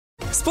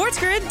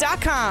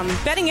SportsGrid.com.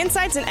 Betting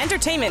insights and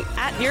entertainment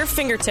at your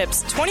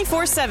fingertips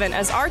 24/7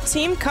 as our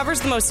team covers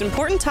the most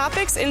important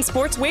topics in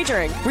sports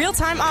wagering.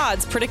 Real-time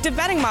odds, predictive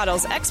betting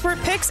models, expert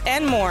picks,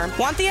 and more.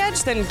 Want the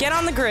edge? Then get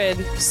on the grid.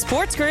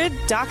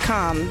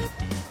 SportsGrid.com.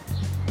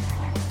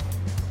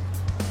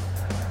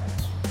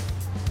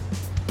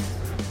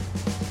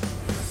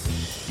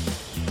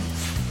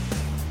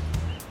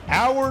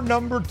 Hour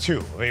number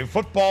 2 of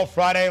Football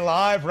Friday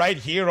Live right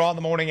here on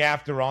the morning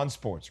after on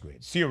Sports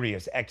Grid.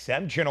 Sirius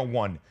XM, channel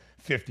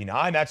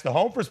 159. That's the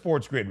home for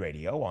Sports Grid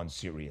Radio on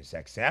Sirius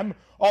XM.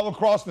 All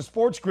across the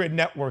Sports Grid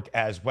network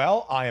as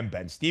well. I am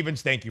Ben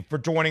Stevens. Thank you for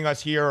joining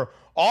us here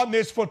on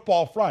this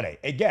Football Friday.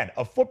 Again,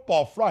 a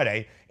Football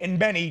Friday in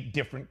many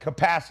different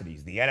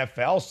capacities. The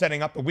NFL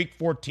setting up the Week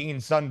 14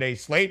 Sunday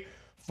slate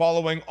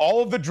following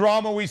all of the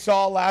drama we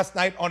saw last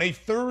night on a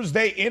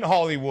Thursday in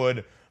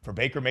Hollywood for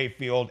Baker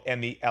Mayfield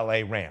and the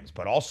LA Rams,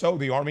 but also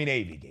the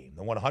Army-Navy game,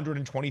 the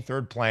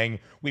 123rd playing.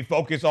 We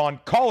focus on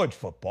college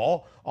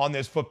football on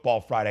this Football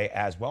Friday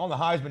as well. And the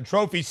Heisman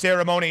Trophy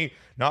ceremony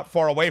not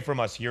far away from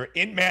us here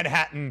in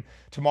Manhattan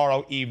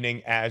tomorrow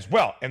evening as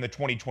well. And the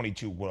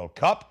 2022 World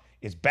Cup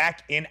is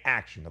back in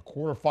action. The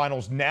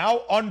quarterfinals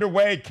now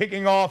underway,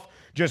 kicking off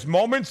just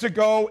moments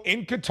ago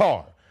in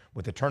Qatar,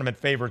 with the tournament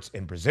favorites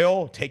in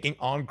Brazil taking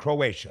on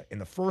Croatia in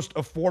the first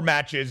of 4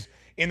 matches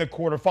in the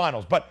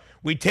quarterfinals. But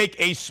we take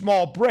a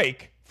small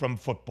break from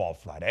Football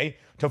Friday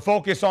to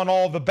focus on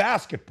all the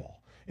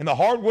basketball and the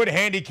hardwood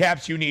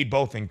handicaps you need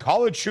both in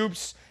college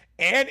hoops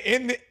and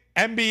in the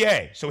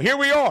NBA. So here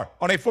we are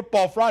on a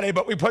Football Friday,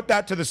 but we put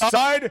that to the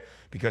side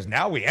because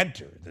now we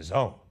enter the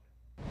zone.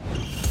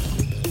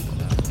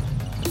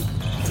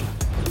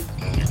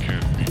 You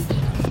can't beat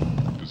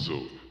the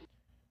zone.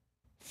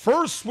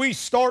 First, we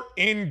start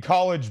in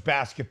college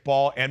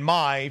basketball and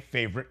my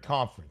favorite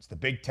conference, the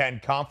Big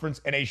Ten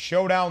Conference, and a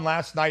showdown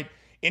last night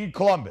in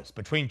Columbus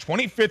between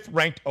 25th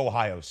ranked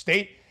Ohio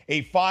State,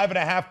 a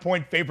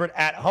 5.5-point favorite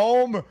at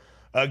home,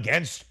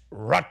 against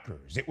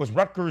Rutgers. It was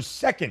Rutgers'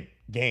 second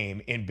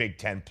game in Big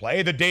Ten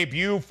play, the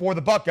debut for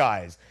the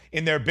Buckeyes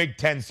in their Big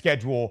Ten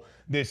schedule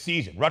this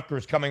season.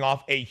 Rutgers coming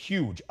off a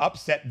huge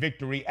upset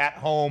victory at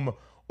home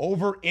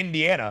over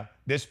Indiana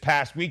this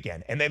past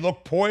weekend. And they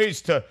look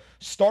poised to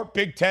start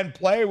Big Ten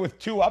play with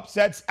 2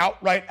 upsets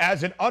outright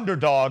as an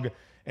underdog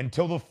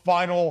until the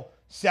final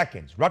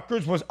seconds.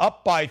 Rutgers was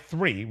up by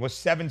 3 with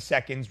 7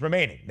 seconds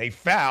remaining. They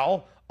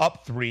foul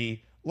up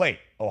 3 late.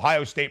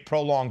 Ohio State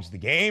prolongs the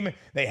game.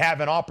 They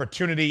have an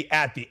opportunity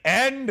at the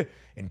end,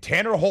 and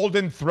Tanner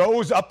Holden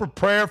throws up a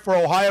prayer for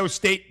Ohio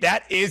State.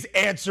 That is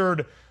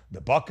answered.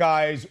 The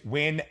Buckeyes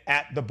win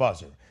at the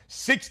buzzer.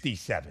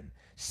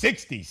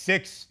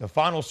 67-66, the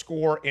final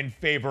score in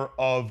favor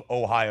of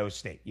Ohio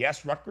State.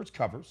 Yes, Rutgers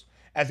covers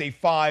as a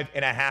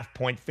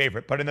 5.5-point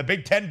favorite, but in the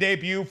Big Ten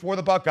debut for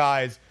the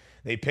Buckeyes,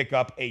 they pick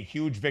up a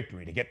huge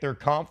victory to get their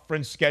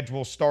conference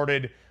schedule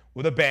started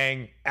with a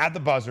bang at the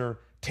buzzer.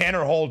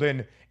 Tanner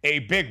Holden, a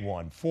big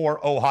one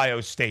for Ohio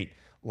State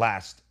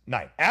last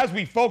night. As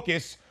we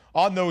focus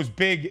on those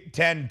Big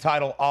Ten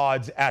title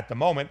odds at the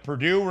moment,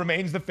 Purdue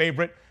remains the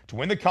favorite to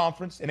win the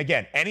conference. And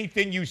again,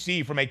 anything you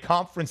see from a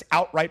conference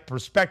outright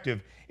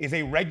perspective is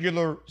a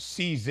regular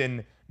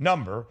season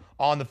number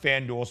on the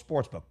FanDuel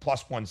Sportsbook.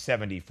 Plus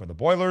 170 for the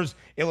Boilers.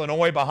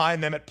 Illinois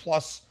behind them at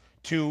plus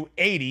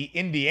 280.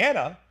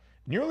 Indiana,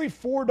 nearly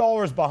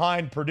 $4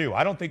 behind Purdue.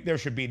 I don't think there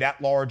should be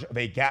that large of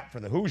a gap for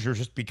the Hoosiers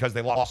just because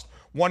they lost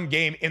one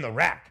game in the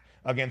rack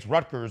against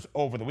Rutgers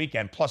over the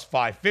weekend, plus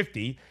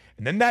 550.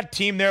 And then that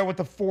team there with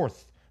the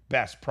 4th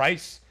best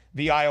price,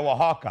 the Iowa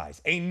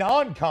Hawkeyes. A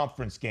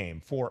non-conference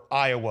game for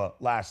Iowa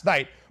last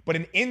night, but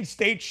an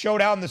in-state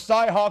showdown, the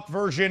Cy-Hawk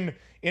version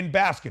in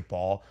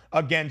basketball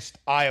against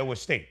Iowa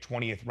State,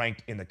 20th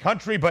ranked in the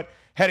country, but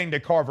heading to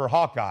Carver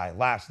Hawkeye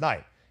last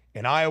night.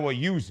 And Iowa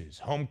uses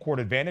home court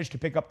advantage to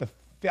pick up the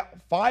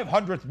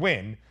 500th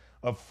win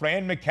of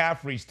Fran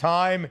McCaffrey's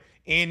time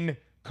in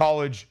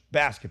college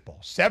basketball.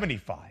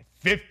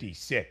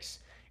 75-56,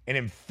 an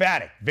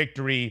emphatic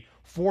victory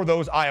for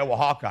those Iowa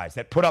Hawkeyes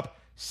that put up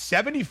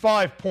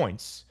 75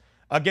 points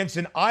against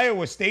an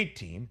Iowa State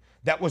team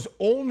that was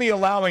only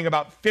allowing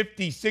about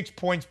 56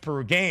 points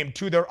per game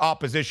to their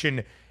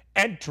opposition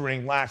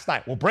entering last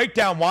night. We'll break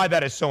down why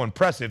that is so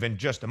impressive in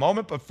just a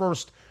moment, but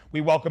first, we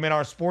welcome in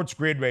our Sports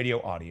Grid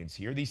Radio audience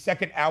here, the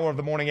second hour of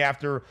the morning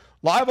after,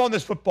 live on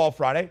this Football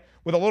Friday,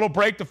 with a little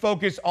break to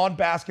focus on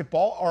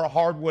basketball, our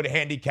hardwood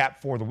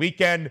handicap for the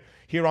weekend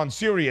here on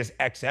Sirius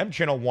XM,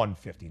 channel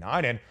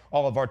 159, and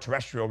all of our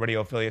terrestrial radio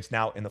affiliates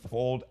now in the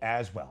fold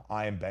as well.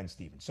 I am Ben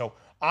Stevens. So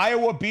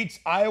Iowa beats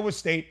Iowa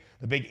State,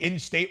 the big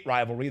in-state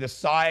rivalry, the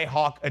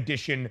Cy-Hawk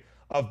edition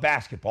of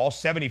basketball,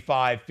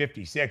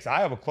 75-56.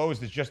 Iowa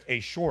closed as just a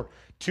short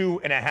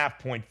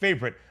 2.5-point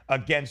favorite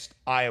against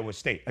Iowa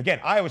State. Again,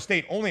 Iowa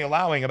State only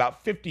allowing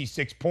about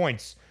 56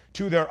 points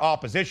to their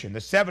opposition.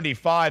 The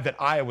 75 that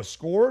Iowa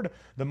scored,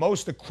 the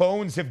most the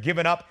Clones have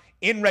given up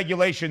in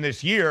regulation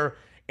this year.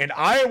 And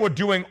Iowa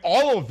doing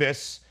all of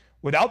this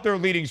without their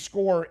leading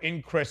scorer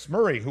in Chris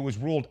Murray, who was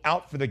ruled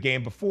out for the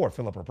game before.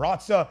 Philip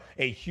Abrazza,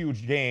 a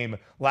huge game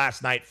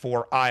last night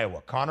for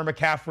Iowa. Connor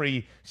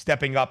McCaffrey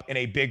stepping up in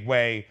a big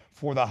way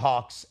for the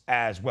Hawks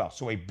as well.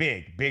 So a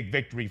big, big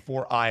victory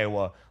for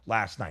Iowa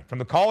last night. From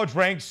the college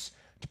ranks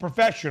to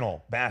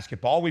professional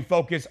basketball, we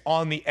focus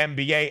on the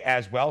NBA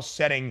as well,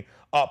 setting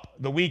up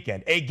the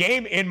weekend. A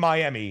game in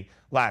Miami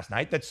last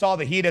night that saw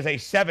the Heat as a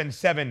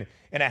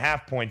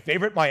 7.5 point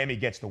favorite. Miami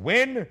gets the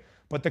win,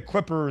 but the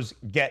Clippers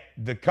get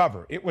the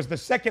cover. It was the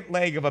second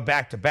leg of a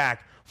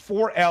back-to-back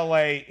for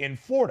LA in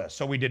Florida,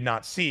 so we did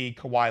not see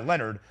Kawhi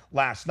Leonard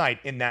last night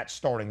in that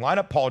starting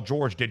lineup. Paul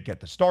George did get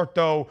the start,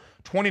 though,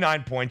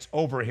 29 points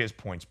over his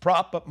points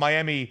prop, but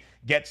Miami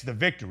gets the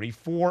victory.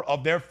 4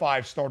 of their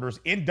 5 starters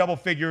in double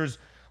figures,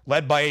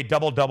 led by a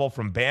double-double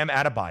from Bam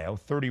Adebayo,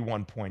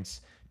 31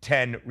 points,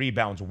 10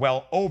 rebounds,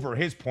 well over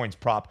his points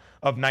prop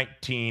of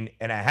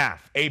 19.5.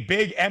 A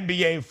big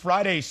NBA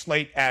Friday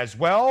slate as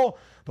well.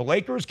 The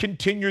Lakers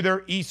continue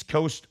their East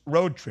Coast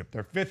road trip,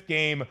 their 5th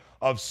game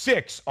of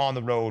 6 on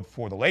the road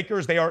for the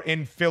Lakers. They are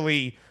in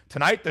Philly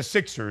tonight. The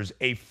Sixers,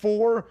 a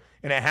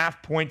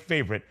 4.5 point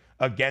favorite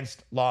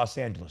against Los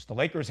Angeles. The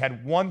Lakers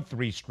had won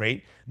 3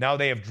 straight. Now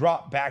they have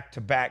dropped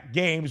back-to-back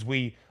games.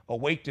 We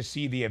await to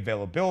see the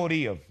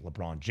availability of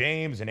LeBron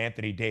James and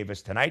Anthony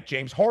Davis tonight.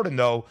 James Harden,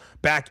 though,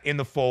 back in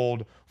the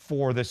fold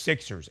for the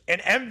Sixers. An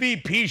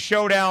MVP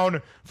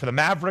showdown for the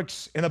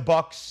Mavericks and the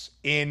Bucks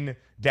in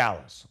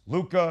Dallas.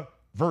 Luka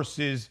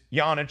versus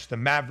Giannis, the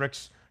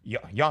Mavericks.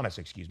 Giannis,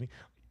 excuse me.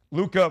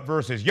 Luka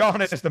versus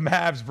Giannis, the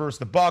Mavs versus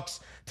the Bucks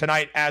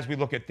tonight as we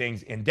look at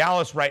things in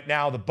Dallas right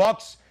now. The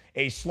Bucks,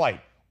 a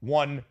slight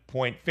 1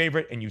 point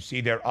favorite, and you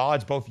see their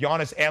odds, both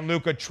Giannis and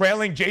Luka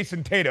trailing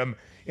Jason Tatum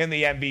in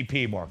the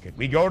MVP market.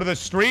 We go to the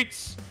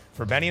streets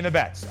for Benny and the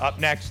Bets. Up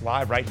next,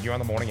 live right here on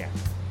the Morning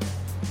After.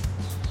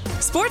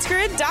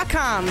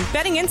 SportsGrid.com.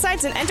 Betting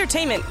insights and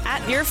entertainment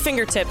at your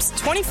fingertips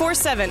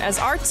 24/7 as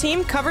our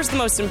team covers the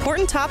most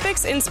important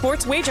topics in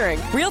sports wagering.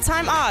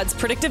 Real-time odds,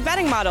 predictive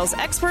betting models,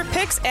 expert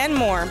picks, and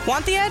more.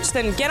 Want the edge?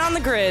 Then get on the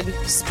grid.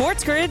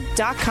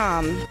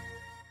 SportsGrid.com.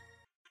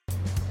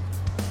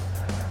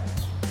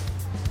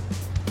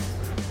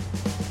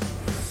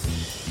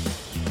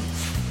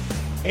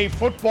 A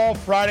Football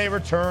Friday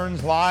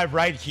returns live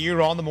right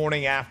here on the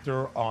Morning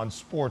After on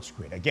Sports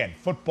Grid. Again,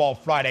 Football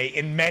Friday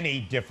in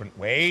many different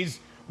ways.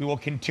 We will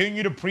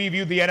continue to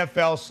preview the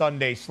NFL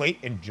Sunday slate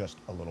in just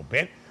a little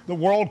bit. The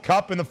World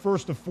Cup in the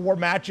first of 4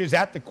 matches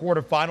at the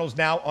quarterfinals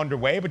now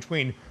underway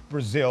between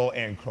Brazil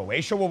and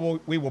Croatia.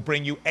 We will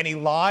bring you any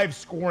live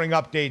scoring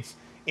updates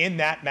in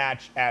that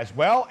match as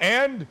well.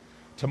 And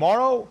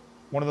tomorrow,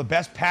 one of the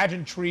best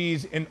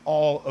pageantries in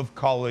all of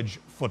college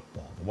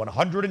football. The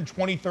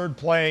 123rd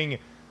playing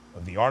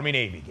of the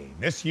Army-Navy game.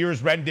 This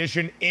year's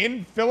rendition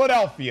in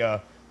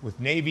Philadelphia with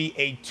Navy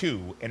a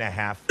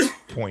 2.5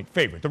 point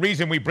favorite. The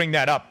reason we bring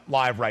that up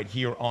live right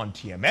here on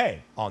TMA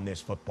on this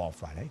Football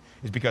Friday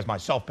is because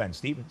myself, Ben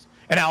Stevens,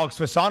 and Alex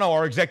Fasano,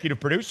 our executive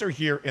producer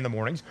here in the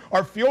mornings,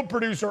 our field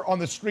producer on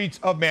the streets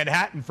of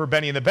Manhattan for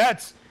Benny and the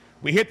Bets,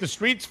 we hit the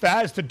streets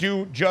fast to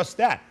do just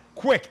that.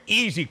 Quick,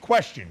 easy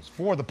questions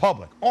for the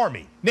public.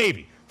 Army,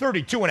 Navy,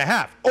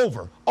 32.5,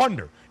 over,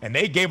 under. And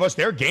they gave us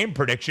their game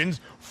predictions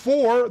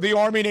for the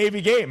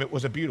Army-Navy game. It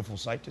was a beautiful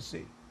sight to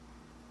see.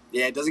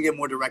 Yeah, it doesn't get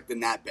more direct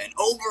than that, Ben.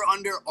 Over,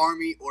 under,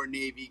 Army, or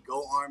Navy.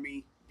 Go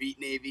Army, beat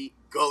Navy.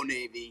 Go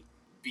Navy,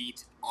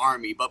 beat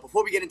Army. But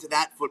before we get into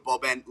that football,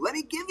 Ben, let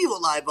me give you a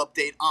live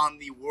update on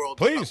the World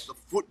Cup. Please. The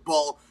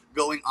football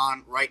going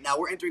on right now.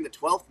 We're entering the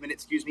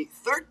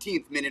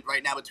 13th minute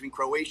right now between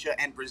Croatia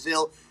and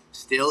Brazil.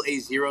 Still a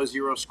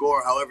 0-0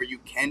 score. However, you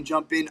can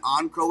jump in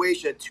on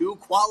Croatia to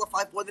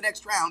qualify for the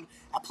next round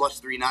at plus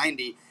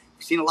 390.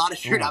 We've seen a lot of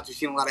shootouts. We've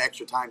seen a lot of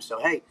extra time. So,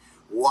 hey,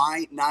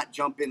 why not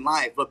jump in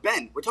live? But,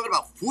 Ben, we're talking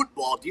about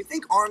football. Do you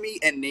think Army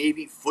and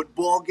Navy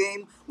football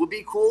game would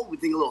be cool? We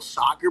think a little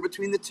soccer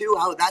between the two?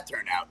 How would that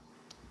turn out?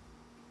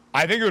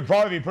 I think it would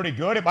probably be pretty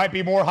good. It might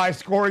be more high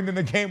scoring than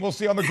the game we'll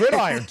see on the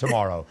gridiron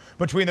tomorrow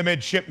between the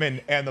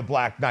Midshipmen and the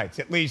Black Knights.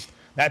 At least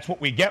that's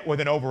what we get with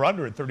an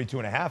over-under at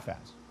 32.5 as.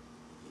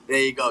 There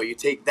you go. You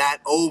take that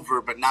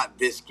over, but not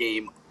this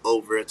game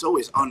over. It's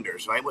always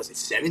unders, right? Was it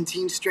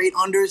 17 straight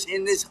unders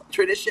in this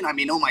tradition? I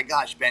mean, oh my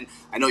gosh, Ben.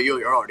 I know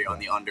you're already on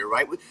the under,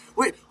 right?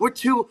 We're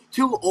too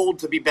old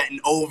to be betting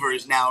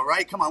overs now,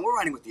 right? Come on, we're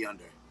riding with the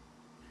under.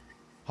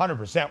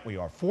 100% we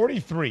are.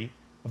 43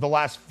 of the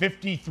last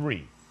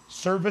 53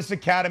 Service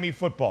Academy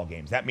football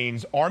games. That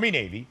means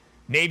Army-Navy,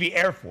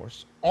 Navy-Air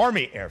Force,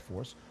 Army-Air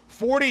Force.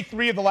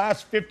 43 of the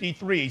last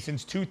 53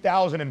 since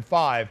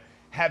 2005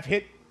 have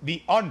hit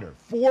the under.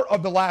 4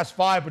 of the last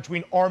 5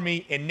 between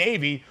Army and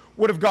Navy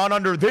would have gone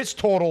under this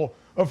total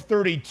of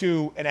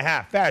 32.5.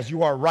 Faz,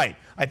 you are right.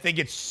 I think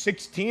it's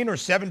 16 or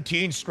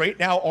 17 straight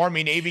now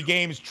Army-Navy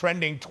games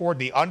trending toward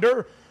the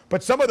under,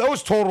 but some of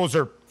those totals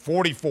are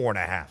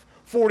 44.5,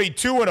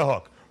 42 and a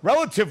hook.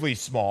 Relatively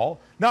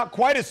small, not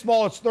quite as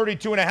small as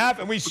 32.5,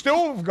 and we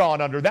still have gone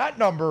under that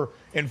number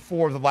in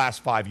 4 of the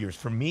last 5 years.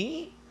 For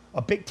me,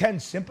 a Big Ten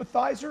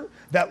sympathizer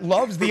that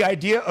loves the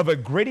idea of a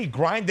gritty,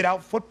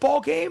 grinded-out football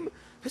game,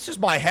 this is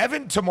my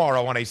heaven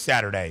tomorrow on a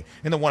Saturday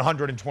in the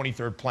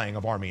 123rd playing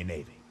of Army and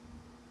Navy.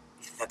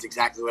 That's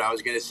exactly what I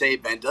was going to say,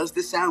 Ben. Does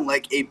this sound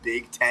like a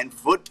Big Ten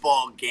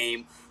football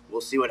game?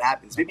 We'll see what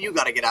happens. Maybe you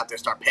got to get out there,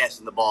 start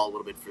passing the ball a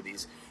little bit for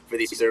these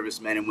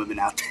servicemen and women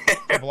out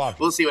there.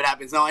 We'll see what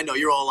happens. No, I know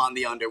you're all on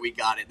the under. We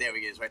got it. There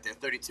we go. It's right there,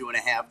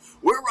 32.5.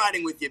 We're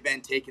riding with you,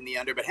 Ben, taking the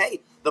under. But, hey,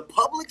 the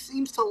public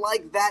seems to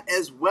like that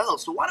as well.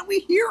 So why don't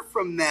we hear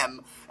from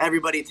them?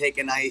 Everybody take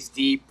a nice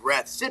deep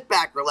breath. Sit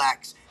back,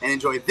 relax, and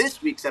enjoy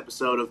this week's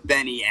episode of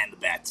Benny and the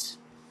Bets.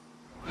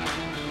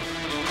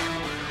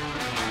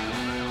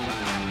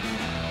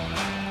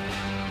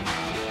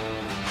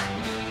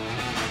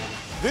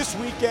 This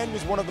weekend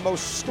is one of the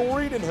most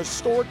storied and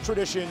historic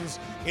traditions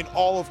in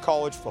all of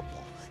college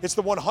football. It's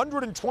the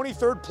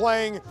 123rd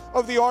playing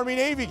of the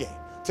Army-Navy game.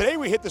 Today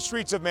we hit the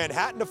streets of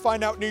Manhattan to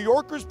find out New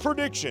Yorkers'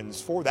 predictions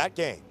for that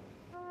game.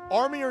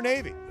 Army or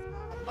Navy?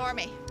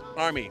 Army.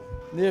 Army.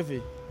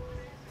 Navy.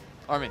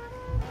 Army.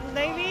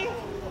 Navy?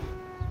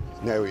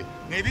 Navy.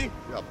 Navy?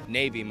 Yep.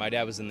 Navy. My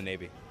dad was in the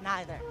Navy.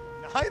 Neither.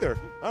 Neither.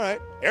 All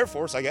right. Air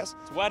Force, I guess.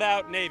 It's wet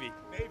out, Navy.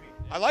 Navy.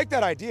 I like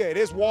that idea. It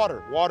is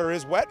water. Water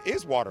is wet.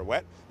 Is water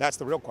wet? That's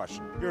the real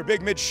question. You're a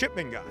big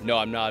midshipman guy. No,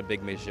 I'm not a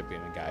big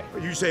midshipman guy.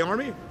 You say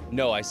Army?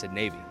 No, I said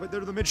Navy. But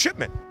they're the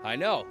midshipmen. I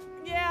know.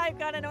 Yeah, I've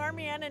got an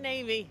Army and a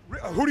Navy.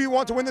 Who do you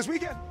want to win this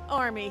weekend?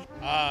 Army.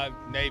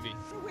 Navy.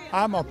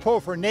 I'm a pull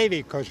for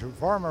Navy because a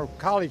former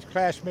college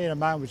classmate of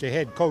mine was the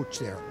head coach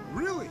there.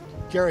 Really?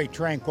 Gary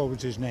Tranquil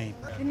was his name.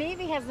 The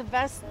Navy has the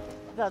best,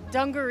 the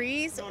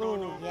dungarees.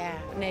 No. Yeah,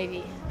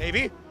 Navy.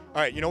 Navy?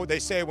 All right, you know what they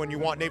say when you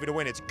want Navy to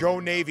win? It's go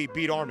Navy,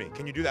 beat Army.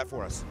 Can you do that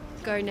for us?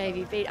 Go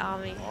Navy, beat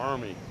Army.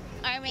 Army.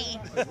 Army.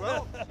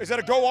 Well, is that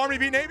a go Army,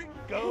 beat Navy?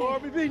 Go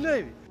Army, beat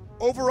Navy.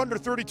 Over under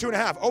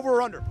 32.5. Over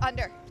or under?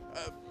 Under.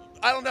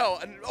 I don't know.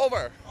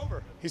 Over.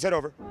 Over. He said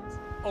over.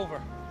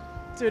 Over.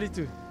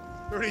 32.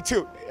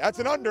 32. That's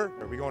an under.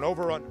 Are we going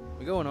over or under?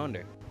 We're going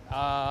under.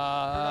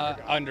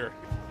 Under.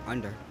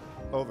 Under.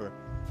 Over.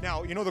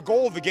 Now, you know the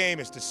goal of the game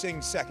is to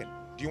sing second.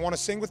 Do you want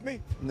to sing with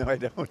me? No, I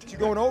don't. You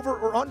going over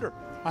or under?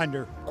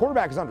 Under.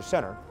 Quarterback is under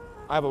center.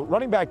 I have a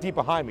running back deep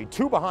behind me,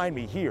 two behind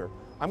me here.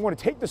 I'm going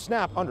to take the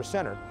snap under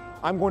center.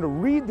 I'm going to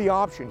read the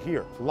option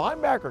here.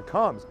 Linebacker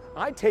comes.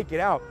 I take it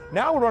out.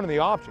 Now we're running the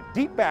option.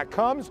 Deep back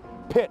comes,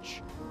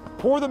 pitch.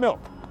 Pour the milk.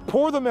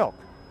 Pour the milk.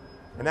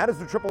 And that is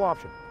the triple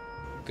option.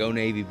 Go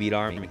Navy, beat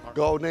Army.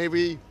 Go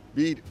Navy,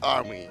 beat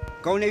Army.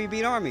 Go Navy,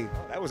 beat Army.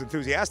 That was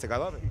enthusiastic. I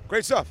love it.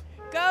 Great stuff.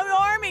 Go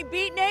Army,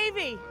 beat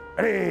Navy.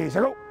 Ready,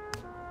 set, go.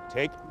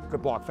 Take.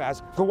 Good block,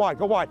 fast. Go wide,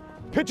 go wide.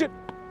 Pitch it.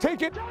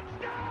 Take it.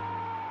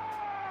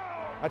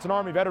 That's an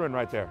Army veteran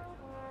right there.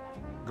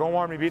 Go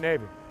Army, beat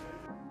Navy.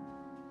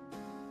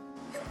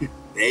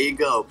 There you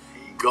go.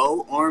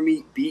 Go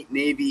Army, beat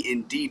Navy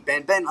indeed.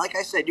 Ben, like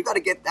I said, you got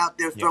to get out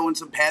there throwing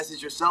some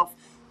passes yourself.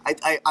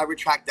 I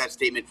retract that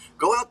statement.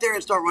 Go out there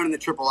and start running the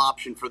triple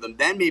option for them.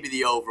 Then maybe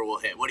the over will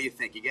hit. What do you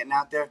think? You getting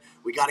out there?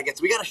 We got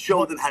to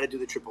show them how to do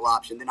the triple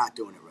option. They're not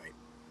doing it right.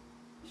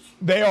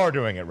 They are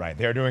doing it right.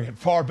 They're doing it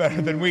far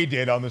better than we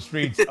did on the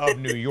streets of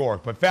New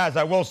York. But Faz,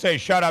 I will say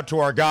shout out to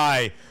our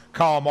guy,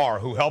 Kalamar,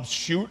 who helps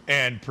shoot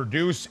and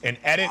produce and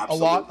edit a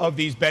lot of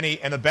these Benny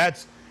and the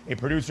Bets, a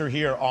producer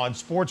here on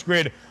Sports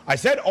Grid. I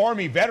said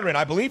Army veteran.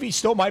 I believe he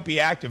still might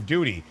be active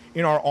duty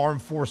in our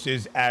armed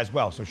forces as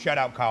well. So shout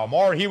out Kyle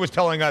Maher. He was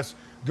telling us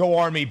go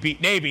Army, beat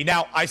Navy.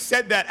 Now, I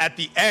said that at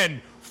the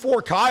end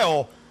for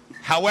Kyle.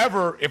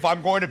 However, if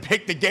I'm going to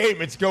pick the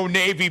game, it's go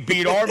Navy,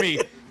 beat Army.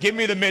 Give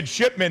me the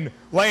midshipmen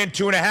laying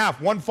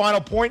 2.5. One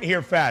final point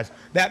here, Faz.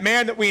 That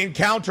man that we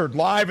encountered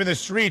live in the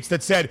streets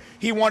that said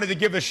he wanted to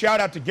give a shout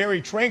out to Gary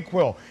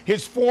Tranquil,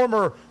 his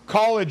former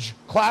college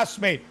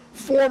classmate,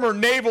 former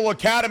Naval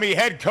Academy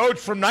head coach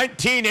from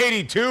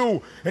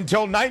 1982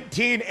 until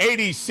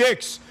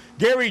 1986.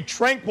 Gary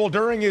Tranquil,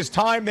 during his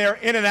time there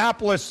in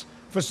Annapolis,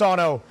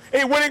 Fasano,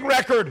 a winning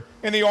record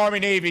in the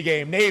Army-Navy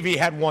game. Navy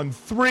had won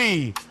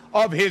 3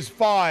 of his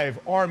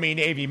 5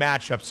 Army-Navy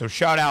matchups. So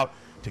shout out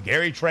to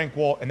Gary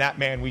Tranquil and that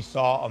man we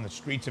saw on the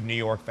streets of New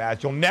York,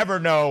 Fast. You'll never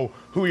know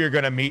who you're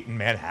going to meet in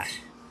Manhattan.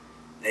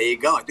 There you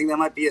go. I think that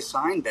might be a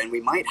sign, Ben.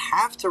 We might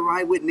have to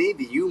ride with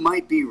Navy. You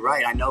might be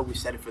right. I know we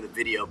said it for the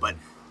video, but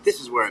this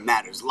is where it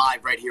matters.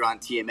 Live right here on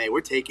TMA.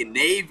 We're taking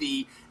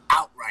Navy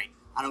outright.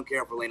 I don't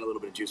care if we're laying a little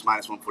bit of juice,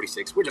 minus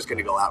 146. We're just going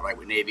to go outright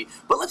with Navy.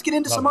 But let's get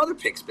into some other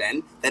picks,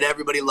 Ben, that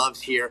everybody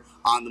loves here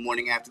on the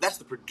morning after. That's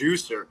the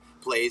producer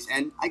plays.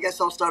 And I guess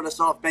I'll start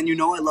us off. Ben, you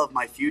know I love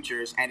my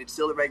futures, and it's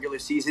still a regular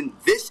season.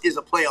 This is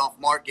a playoff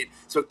market,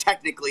 so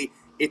technically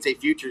it's a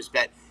futures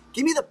bet.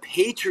 Give me the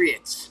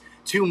Patriots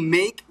to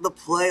make the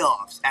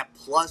playoffs at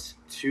plus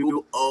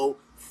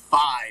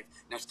 205.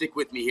 Now stick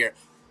with me here.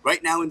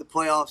 Right now in the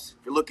playoffs,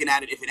 if you're looking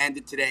at it, if it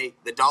ended today,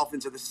 the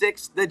Dolphins are the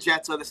 6, the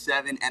Jets are the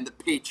 7, and the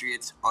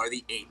Patriots are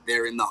the 8.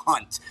 They're in the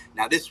hunt.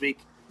 Now this week,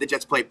 the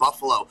Jets play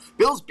Buffalo.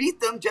 Bills beat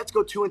them. Jets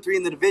go 2-3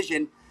 in the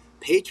division.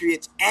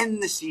 Patriots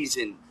end the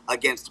season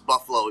against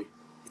Buffalo.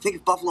 think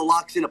if Buffalo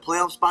locks in a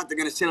playoff spot, they're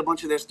going to sit a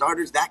bunch of their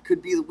starters. That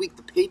could be the week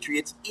the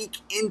Patriots eke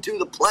into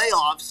the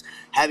playoffs,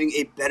 having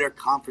a better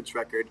conference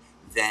record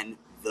than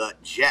the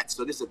Jets.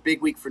 So this is a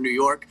big week for New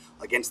York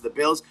against the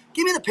Bills.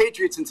 Give me the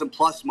Patriots and some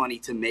plus money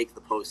to make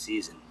the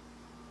postseason.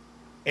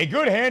 A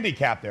good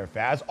handicap there,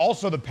 Faz.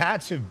 Also, the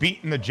Pats have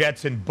beaten the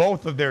Jets in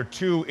both of their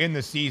 2 in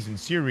the season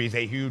series,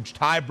 a huge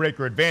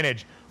tiebreaker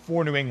advantage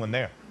for New England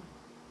there.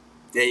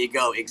 There you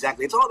go.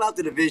 Exactly. It's all about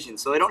the division,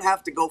 so they don't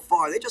have to go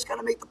far. They just got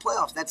to make the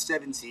playoffs. That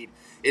 7 seed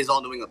is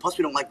all New England. Plus,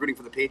 we don't like rooting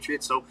for the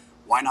Patriots, so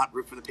why not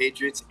root for the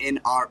Patriots in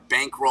our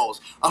bankrolls?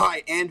 All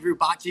right, Andrew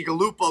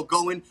Bacigalupo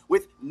going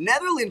with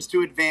Netherlands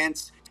to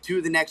advance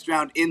to the next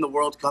round in the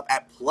World Cup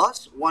at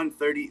plus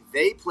 130.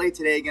 They play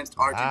today against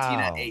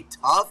Argentina. Wow. A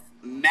tough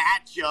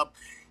matchup.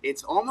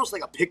 It's almost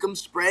like a pick'em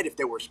spread if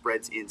there were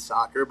spreads in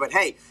soccer. But,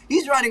 hey,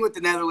 he's riding with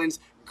the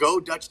Netherlands. Go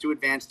Dutch to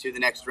advance to the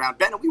next round.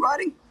 Ben, are we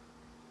riding?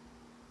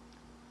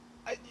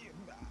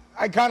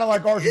 I kind of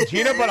like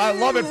Argentina, but I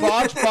love it,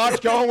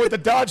 Botch going with the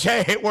Dutch.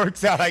 Hey, it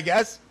works out, I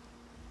guess.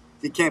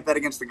 You can't bet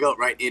against the GOAT,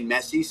 right, in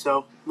Messi,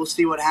 so we'll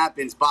see what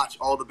happens. Botch,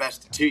 all the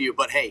best to you.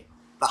 But, hey,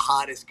 the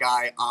hottest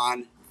guy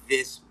on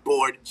this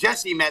board,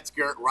 Jesse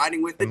Metzger,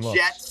 riding with the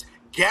Jets.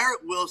 Garrett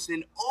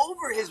Wilson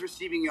over his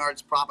receiving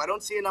yards prop. I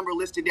don't see a number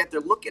listed yet.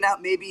 They're looking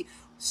at maybe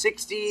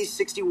 60,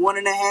 61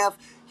 and a half.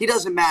 He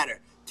doesn't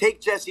matter.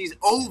 Take Jesse's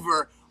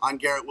over on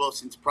Garrett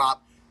Wilson's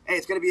prop. Hey,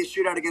 it's going to be a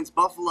shootout against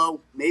Buffalo.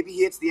 Maybe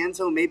he hits the end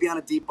zone, maybe on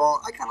a deep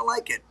ball. I kind of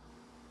like it.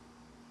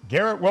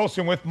 Garrett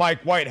Wilson with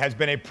Mike White has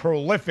been a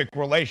prolific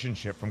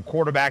relationship from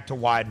quarterback to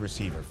wide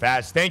receiver.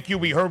 Fast, thank you.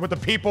 We heard what the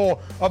people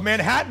of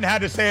Manhattan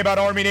had to say about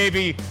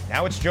Army-Navy.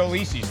 Now it's Joe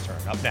Lisi's turn.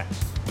 Up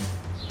next.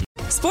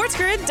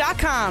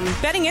 SportsGrid.com.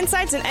 Betting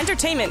insights and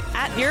entertainment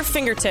at your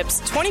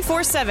fingertips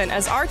 24/7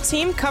 as our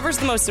team covers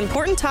the most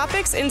important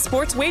topics in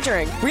sports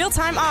wagering.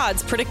 Real-time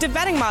odds, predictive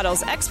betting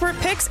models, expert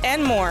picks,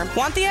 and more.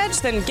 Want the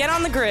edge? Then get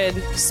on the grid.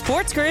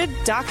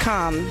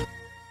 SportsGrid.com.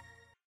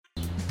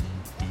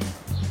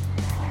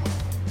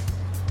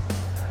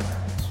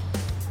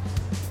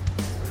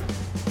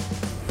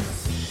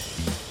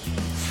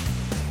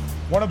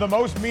 One of the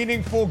most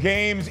meaningful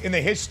games in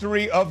the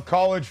history of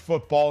college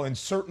football, and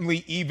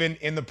certainly even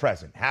in the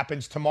present,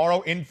 happens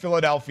tomorrow in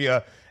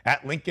Philadelphia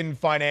at Lincoln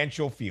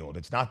Financial Field.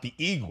 It's not the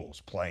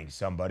Eagles playing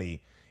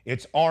somebody,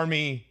 it's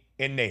Army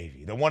and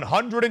Navy. The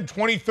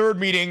 123rd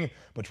meeting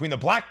between the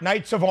Black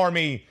Knights of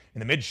Army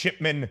and the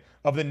Midshipmen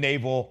of the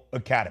Naval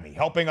Academy.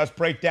 Helping us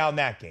break down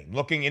that game,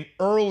 looking in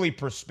early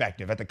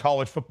perspective at the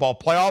college football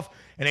playoff,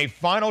 and a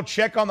final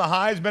check on the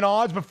Heisman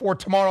odds before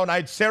tomorrow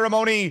night's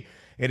ceremony.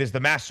 It is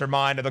the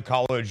mastermind of the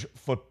college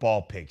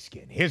football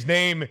pigskin. His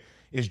name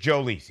is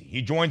Joe Lisi.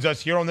 He joins us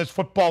here on this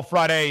Football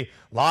Friday,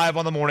 live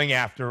on the morning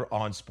after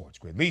on Sports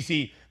Grid.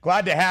 Lisi,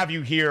 glad to have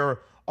you here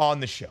on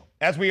the show.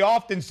 As we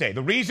often say,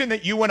 the reason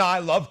that you and I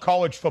love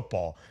college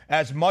football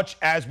as much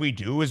as we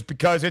do is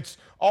because it's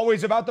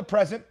always about the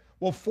present.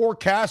 We'll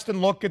forecast and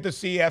look at the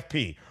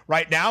CFP.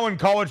 Right now in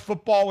college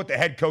football with the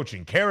head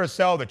coaching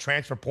carousel, the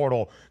transfer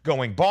portal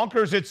going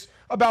bonkers, it's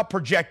about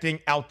projecting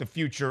out the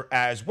future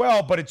as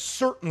well, but it's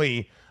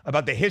certainly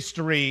about the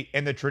history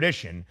and the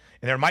tradition.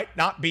 And there might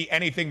not be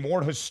anything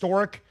more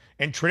historic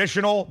and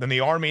traditional than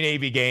the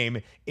Army-Navy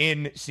game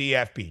in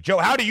CFP. Joe,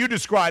 how do you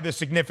describe the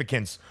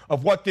significance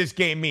of what this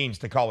game means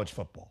to college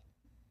football?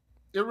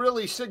 It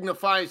really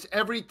signifies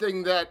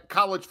everything that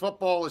college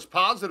football is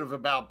positive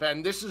about,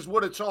 Ben. This is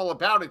what it's all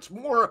about. It's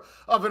more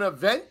of an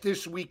event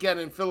this weekend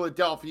in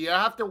Philadelphia. You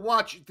have to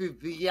watch the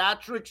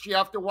theatrics. You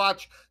have to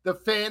watch the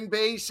fan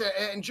base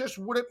and just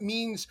what it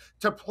means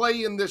to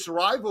play in this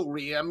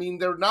rivalry. I mean,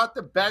 they're not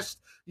the best,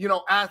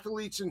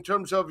 athletes in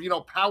terms of,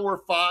 Power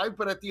 5,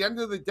 but at the end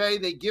of the day,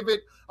 they give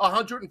it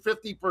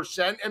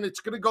 150%, and it's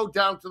going to go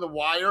down to the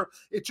wire.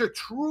 It's a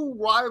true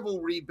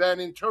rivalry, Ben,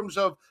 in terms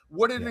of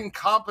what it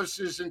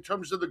encompasses in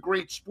terms of the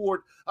great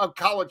sport of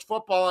college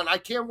football, and I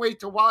can't wait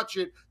to watch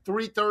it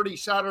 3:30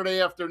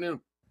 Saturday afternoon.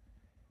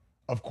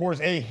 Of course,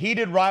 a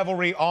heated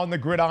rivalry on the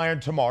gridiron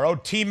tomorrow.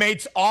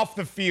 Teammates off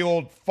the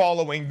field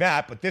following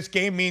that, but this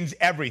game means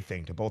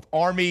everything to both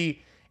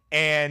Army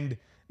and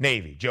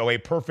Navy. Joe, a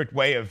perfect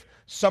way of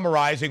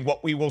summarizing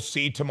what we will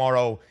see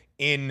tomorrow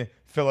in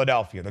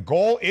Philadelphia. The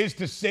goal is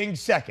to sing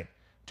second,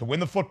 to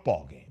win the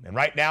football game. And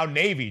right now,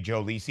 Navy,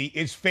 Joe Lisi,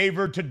 is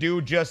favored to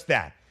do just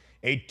that.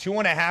 A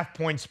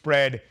 2.5-point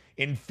spread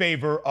in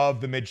favor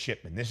of the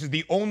Midshipmen. This is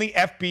the only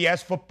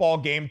FBS football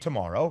game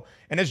tomorrow.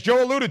 And as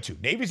Joe alluded to,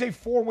 Navy's a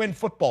 4-win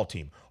football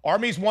team.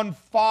 Army's won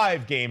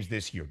 5 games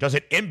this year. Does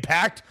it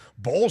impact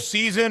bowl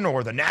season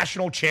or the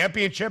national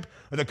championship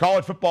or the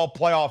college football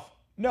playoff?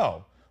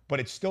 No, but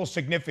it's still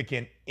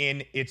significant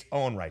in its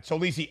own right. So,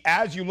 Lisi,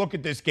 as you look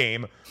at this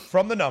game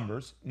from the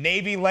numbers,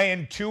 Navy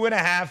laying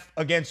 2.5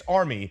 against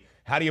Army,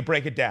 how do you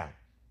break it down?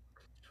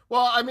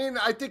 Well, I mean,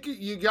 I think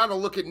you got to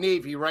look at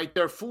Navy, right?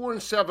 They're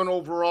 4-7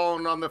 overall,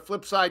 and on the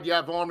flip side, you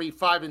have Army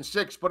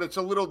 5-6. But it's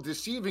a little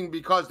deceiving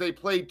because they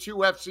played two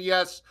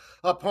FCS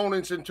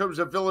opponents in terms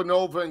of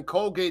Villanova and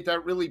Colgate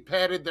that really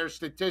padded their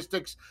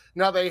statistics.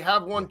 Now they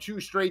have won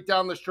two straight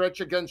down the stretch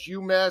against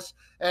UMass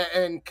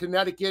and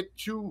Connecticut,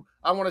 two,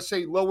 I want to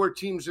say, lower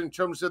teams in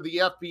terms of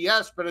the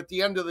FBS. But at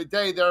the end of the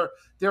day,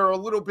 they're a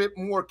little bit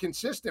more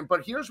consistent.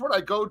 But here's what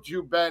I go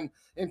to, Ben,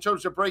 in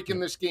terms of breaking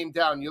this game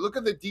down. You look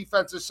at the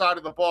defensive side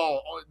of the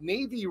ball.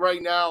 Navy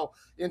right now,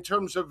 in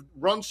terms of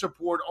run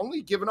support,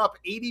 only giving up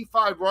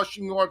 85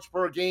 rushing yards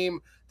per game.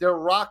 They're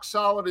rock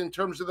solid in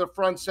terms of the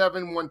front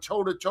seven, went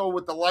toe-to-toe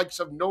with the likes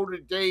of Notre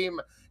Dame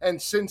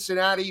and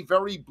Cincinnati.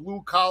 Very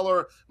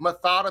blue-collar,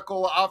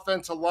 methodical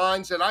offensive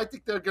lines, and I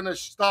think they're going to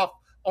stuff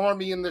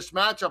Army in this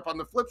matchup. On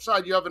the flip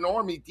side, you have an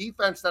Army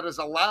defense that has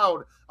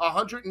allowed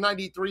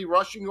 193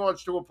 rushing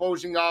yards to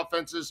opposing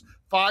offenses,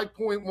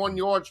 5.1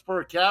 yards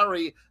per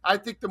carry. I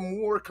think the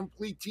more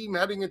complete team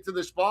heading into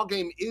this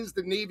ballgame is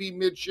the Navy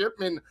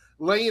midshipmen,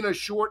 laying a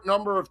short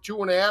number of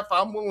 2.5.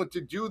 I'm willing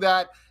to do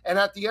that. And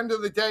at the end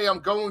of the day, I'm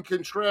going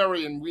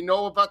contrarian. We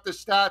know about the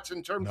stats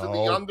in terms of the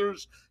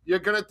unders. You're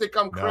going to think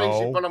I'm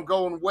crazy, but I'm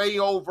going way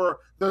over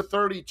the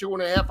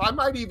 32.5. I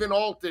might even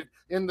alt it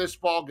in this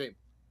ballgame.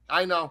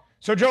 I know.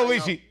 So, Joe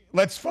Lisi,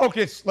 let's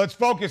focus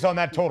on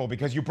that total,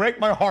 because you break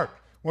my heart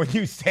when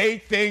you say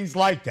things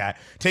like that,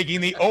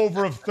 taking the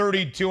over of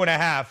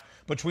 32.5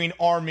 between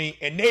Army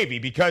and Navy,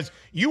 because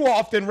you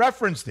often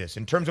reference this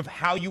in terms of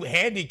how you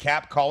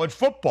handicap college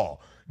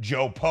football.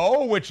 Joe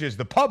Poe, which is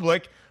the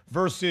public,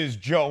 versus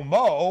Joe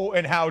Mo,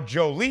 and how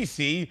Joe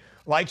Lisi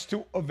likes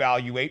to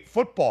evaluate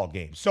football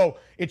games. So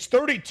it's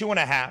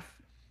 32.5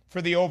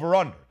 for the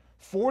over-under.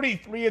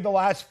 43 of the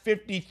last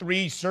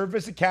 53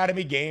 Service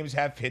Academy games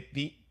have hit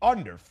the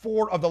under.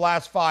 4 of the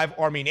last 5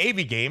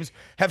 Army-Navy games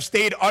have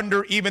stayed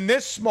under even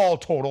this small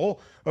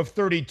total of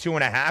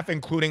 32.5,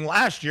 including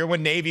last year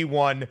when Navy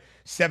won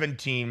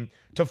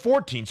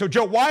 17-14. So,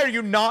 Joe, why are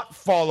you not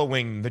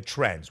following the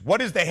trends?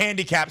 What is the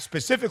handicap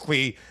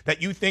specifically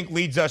that you think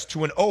leads us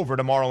to an over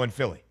tomorrow in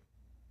Philly?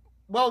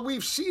 Well,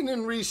 we've seen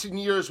in recent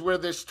years where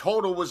this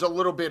total was a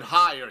little bit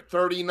higher,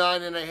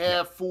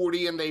 39.5,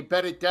 40, and they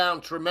bet it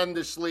down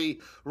tremendously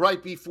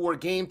right before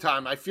game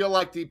time. I feel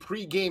like the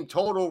pregame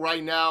total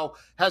right now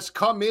has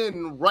come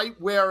in right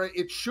where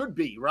it should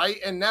be, right?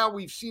 And now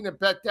we've seen it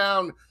bet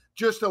down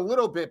just a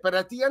little bit. But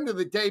at the end of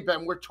the day,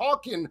 Ben, we're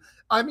talking,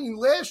 I mean,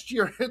 last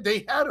year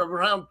they had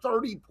around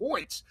 30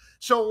 points.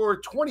 So or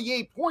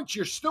 28 points,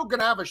 you're still going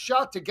to have a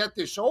shot to get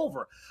this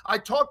over. I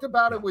talked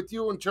about it with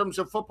you in terms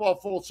of football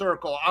full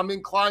circle. I'm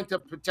inclined to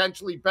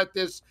potentially bet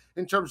this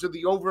in terms of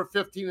the over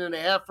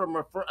 15.5 from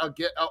a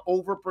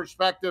over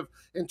perspective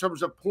in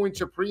terms of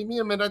points of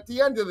premium. And at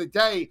the end of the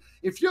day,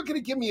 if you're going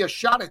to give me a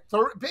shot at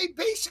 30,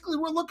 basically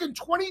we're looking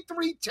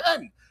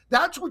 23-10.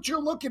 That's what you're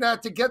looking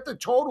at to get the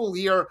total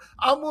here.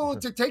 I'm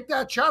willing to take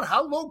that shot.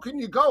 How low can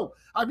you go?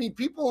 I mean,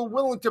 people are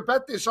willing to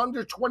bet this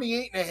under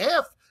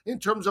 28.5 in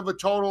terms of a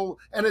total,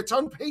 and it's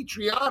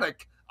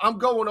unpatriotic. I'm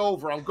going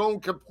over. I'm going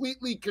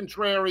completely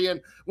contrarian.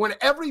 When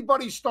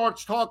everybody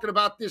starts talking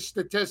about this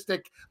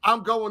statistic,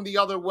 I'm going the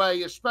other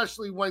way,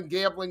 especially when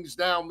gambling's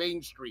now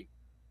mainstream.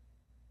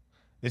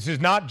 This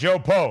is not Joe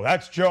Poe.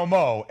 That's Joe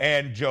Mo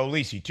and Joe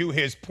Lisi. To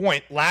his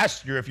point,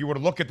 last year, if you were to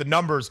look at the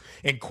numbers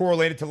and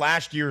correlate it to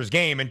last year's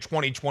game in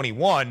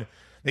 2021,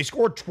 they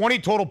scored 20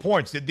 total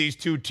points, did these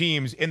two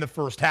teams, in the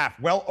first half.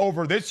 Well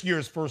over this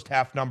year's first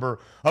half number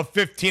of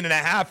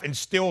 15.5, and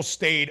still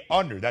stayed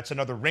under. That's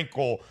another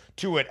wrinkle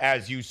to it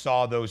as you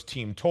saw those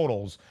team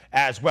totals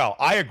as well.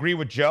 I agree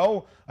with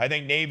Joe. I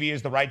think Navy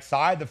is the right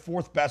side, the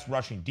 4th best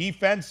rushing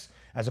defense,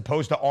 as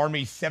opposed to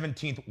Army's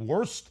 17th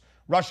worst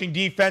rushing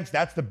defense.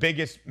 That's the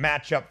biggest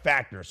matchup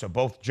factor. So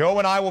both Joe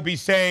and I will be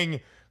saying,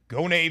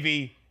 go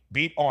Navy,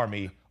 beat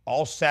Army,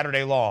 all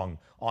Saturday long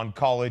on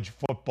College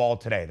Football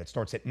Today. That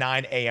starts at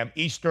 9 a.m.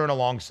 Eastern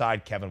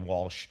alongside Kevin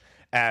Walsh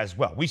as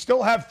well. We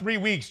still have 3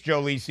 weeks,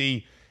 Joe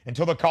Lisi,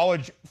 until the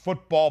college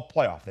football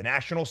playoff, the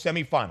national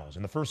semifinals.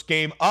 And the first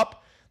game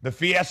up, the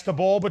Fiesta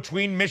Bowl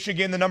between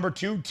Michigan, the number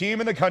 2 team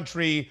in the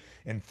country,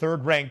 and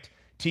 3rd-ranked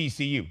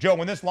TCU. Joe,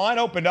 when this line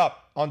opened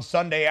up on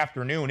Sunday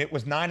afternoon, it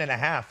was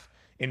 9.5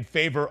 in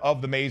favor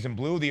of the Maize and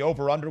Blue. The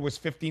over-under was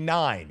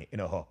 59 in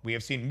a hook. We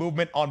have seen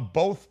movement on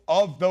both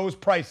of those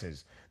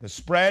prices, the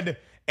spread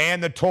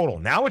and the total.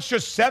 Now it's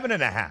just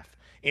 7.5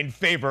 in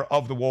favor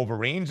of the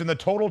Wolverines, and the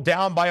total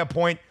down by a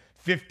point,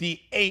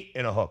 58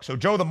 in a hook. So,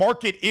 Joe, the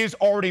market is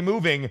already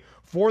moving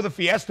for the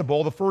Fiesta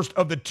Bowl, the first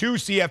of the 2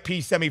 CFP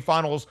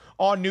semifinals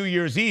on New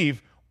Year's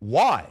Eve.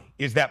 Why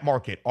is that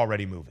market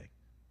already moving?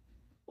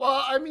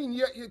 Well, I mean,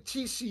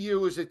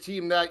 TCU is a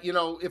team that,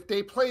 if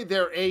they play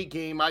their A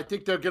game, I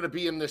think they're going to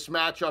be in this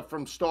matchup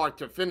from start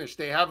to finish.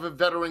 They have a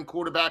veteran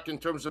quarterback in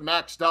terms of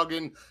Max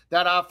Duggan.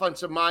 That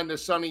offensive mind of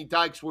Sonny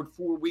Dykes with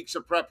 4 weeks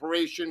of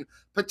preparation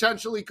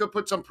potentially could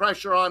put some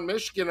pressure on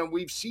Michigan. And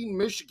we've seen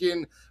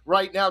Michigan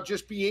right now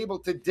just be able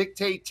to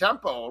dictate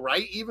tempo,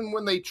 right? Even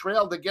when they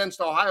trailed against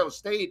Ohio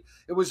State,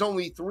 it was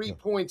only 3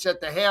 points at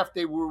the half.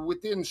 They were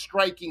within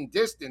striking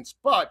distance.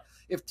 But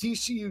if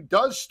TCU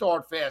does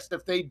start fast,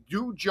 if they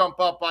do jump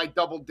up by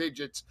double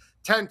digits,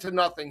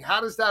 10-0, how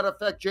does that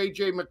affect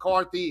J.J.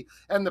 McCarthy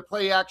and the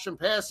play action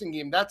passing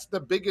game? That's the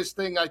biggest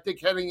thing, I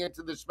think, heading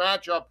into this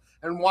matchup,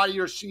 and why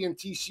you're seeing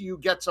TCU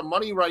get some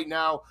money right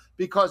now,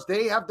 because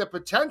they have the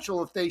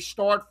potential, if they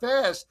start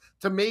fast,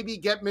 to maybe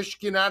get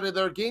Michigan out of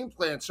their game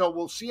plan. So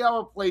we'll see how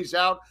it plays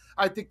out.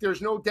 I think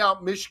there's no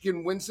doubt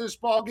Michigan wins this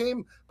ball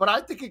game, but I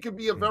think it could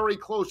be a very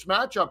close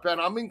matchup, and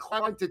I'm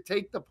inclined to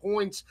take the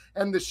points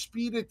and the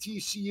speed of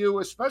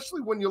TCU,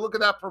 especially when you look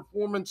at that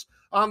performance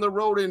on the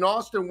road in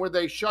Austin where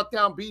they shut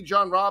down B.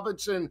 John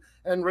Robinson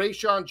and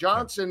Rayshon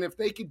Johnson. If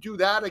they could do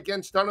that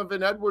against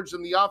Donovan Edwards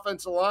and the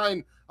offensive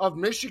line of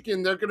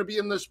Michigan, they're going to be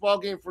in this ball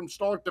game from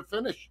start to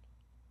finish.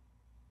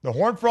 The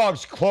Horned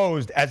Frogs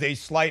closed as a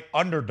slight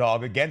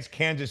underdog against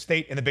Kansas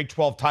State in the Big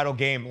 12 title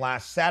game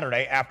last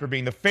Saturday after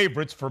being the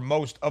favorites for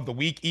most of the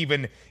week,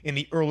 even in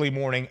the early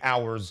morning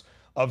hours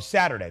of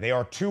Saturday. They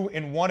are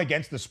 2-1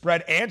 against the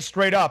spread and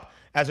straight up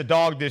as a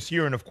dog this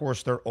year. And, of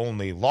course, their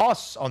only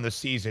loss on the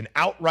season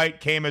outright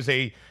came as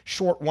a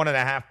short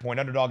 1.5-point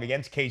underdog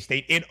against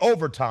K-State in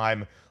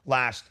overtime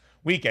last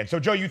weekend. So,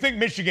 Joe, you think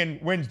Michigan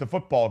wins the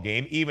football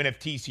game, even if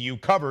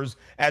TCU covers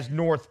as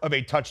north of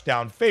a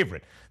touchdown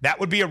favorite. That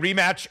would be a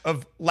rematch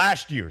of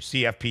last year's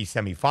CFP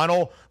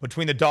semifinal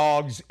between the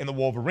Dogs and the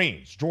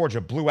Wolverines.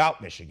 Georgia blew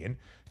out Michigan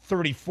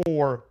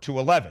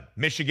 34-11.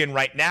 Michigan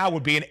right now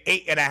would be an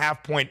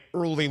 8.5-point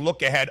early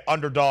look-ahead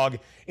underdog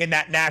in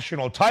that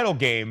national title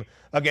game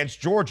against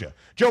Georgia.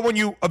 Joe, when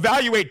you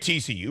evaluate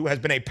TCU, has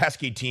been a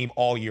pesky team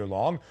all year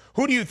long,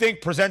 who do you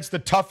think presents the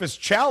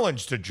toughest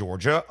challenge to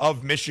Georgia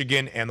of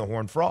Michigan and the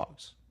Horned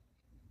Frogs?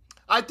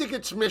 I think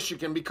it's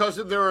Michigan because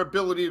of their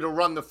ability to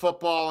run the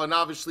football and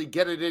obviously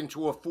get it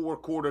into a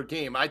 4-quarter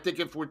game. I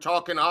think if we're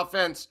talking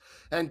offense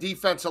and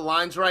defensive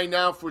lines right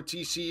now for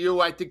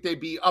TCU, I think they'd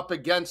be up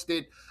against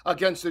it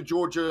against the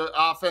Georgia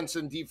offense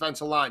and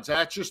defensive lines.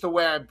 That's just the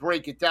way I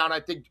break it down.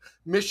 I think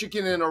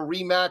Michigan in a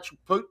rematch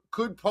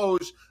could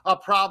pose a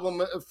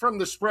problem from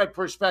the spread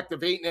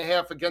perspective,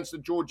 8.5 against the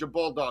Georgia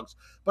Bulldogs.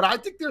 But I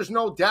think there's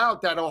no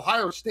doubt that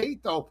Ohio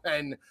State, though,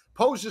 Penn,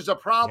 poses a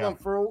problem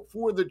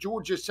for the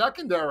Georgia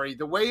secondary.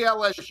 The way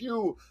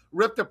LSU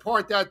ripped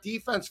apart that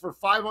defense for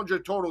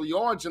 500 total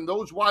yards and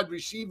those wide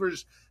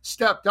receivers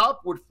stepped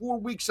up with 4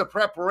 weeks of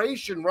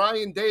preparation,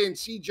 Ryan Day and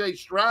C.J.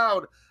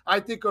 Stroud, I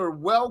think are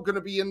going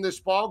to be in this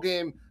ball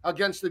game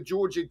against the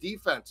Georgia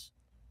defense.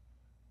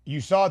 You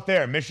saw it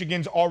there.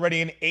 Michigan's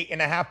already an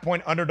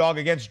 8.5-point underdog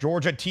against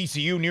Georgia.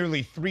 TCU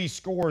nearly 3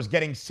 scores,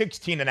 getting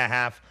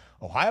 16.5.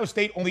 Ohio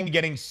State only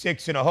getting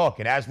 6 and a hook.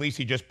 And as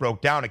Lisi just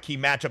broke down, a key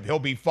matchup he'll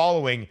be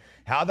following,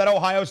 how that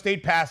Ohio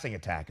State passing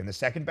attack and the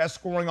second best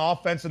scoring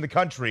offense in the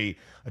country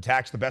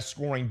attacks the best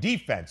scoring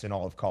defense in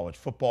all of college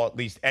football, at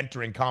least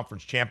entering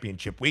conference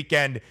championship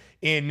weekend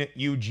in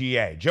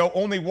UGA. Joe,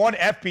 only one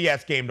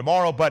FBS game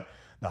tomorrow, but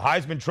the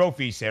Heisman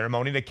Trophy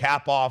ceremony to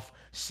cap off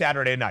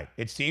Saturday night.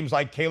 It seems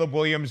like Caleb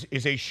Williams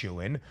is a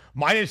shoo-in,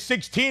 minus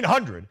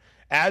 1,600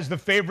 as the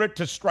favorite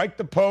to strike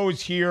the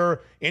pose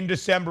here in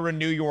December in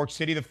New York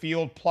City. The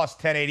field plus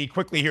 1080.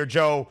 Quickly here,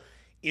 Joe,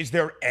 is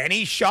there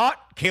any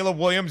shot Caleb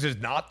Williams is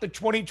not the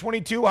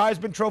 2022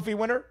 Heisman Trophy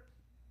winner?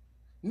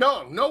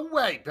 No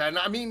way, Ben.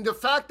 I mean, the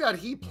fact that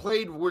he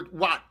played with,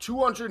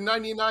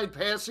 299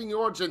 passing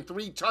yards and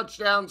 3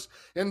 touchdowns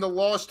in the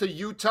loss to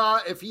Utah,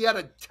 if he had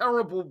a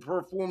terrible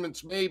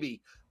performance,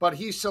 maybe, but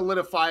he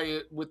solidified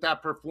it with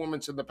that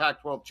performance in the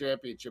Pac-12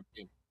 championship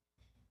game.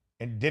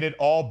 And did it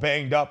all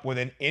banged up with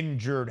an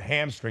injured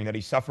hamstring that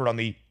he suffered on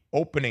the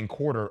opening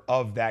quarter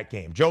of that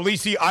game. Joe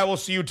Lisi, I will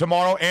see you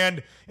tomorrow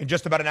and in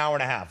just about an hour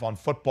and a half on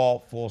Football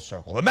Full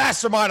Circle. The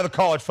mastermind of the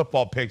college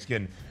football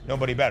pigskin,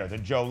 nobody better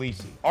than Joe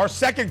Lisi. Our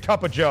second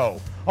cup of Joe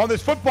on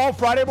this Football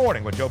Friday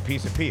morning with Joe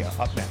Pisapia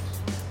up next.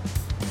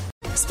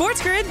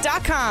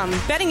 SportsGrid.com.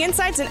 Betting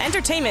insights and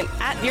entertainment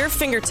at your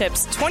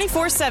fingertips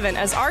 24/7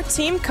 as our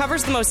team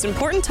covers the most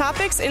important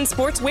topics in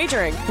sports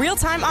wagering.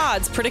 Real-time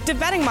odds, predictive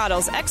betting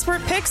models,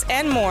 expert picks,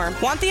 and more.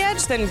 Want the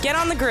edge? Then get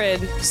on the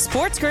grid.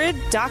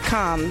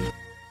 SportsGrid.com.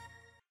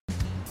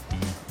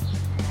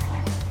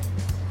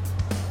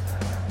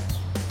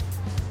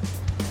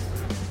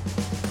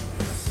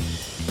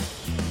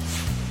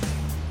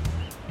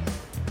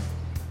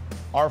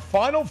 Our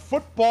final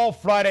Football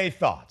Friday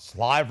thoughts,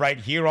 live right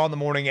here on the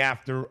morning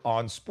after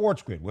on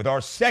Sports Grid with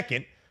our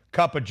second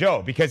cup of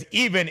Joe, because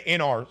even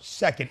in our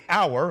second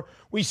hour,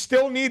 we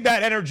still need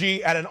that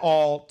energy at an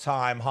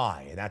all-time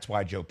high. And that's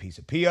why Joe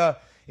Pisapia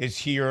is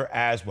here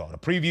as well to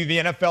preview the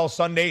NFL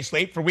Sunday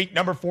slate for week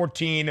number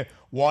 14,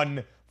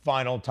 1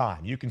 final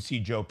time. You can see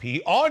Joe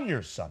P on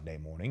your Sunday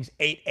mornings,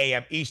 8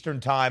 a.m. Eastern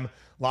time,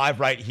 live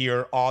right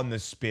here on the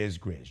Spiz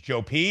Grizz.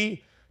 Joe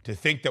P, to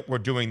think that we're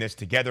doing this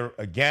together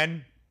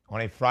again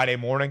on a Friday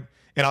morning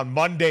and on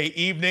Monday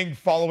evening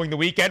following the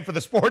weekend for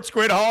the Sports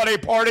Grid holiday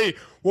party,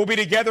 we'll be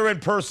together in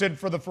person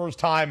for the first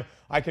time.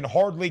 I can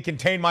hardly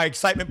contain my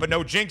excitement, but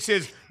no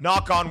jinxes.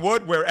 Knock on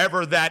wood,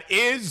 wherever that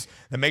is.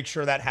 Then make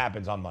sure that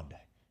happens on Monday.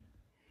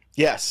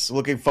 Yes,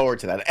 looking forward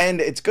to that.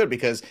 And it's good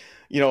because,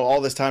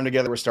 all this time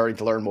together, we're starting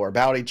to learn more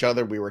about each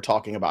other. We were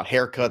talking about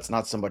haircuts,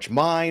 not so much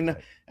mine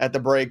at the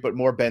break, but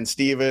more Ben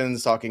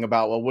Stevens talking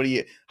about,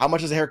 how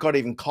much does a haircut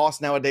even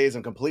cost nowadays?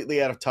 I'm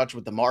completely out of touch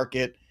with the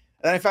market.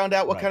 And then I found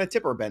out what kind of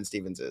tipper Ben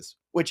Stevens is,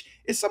 which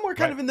is somewhere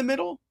kind of in the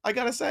middle, I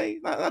got to say.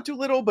 Not too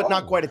little, but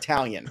not quite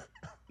Italian.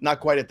 Not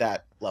quite at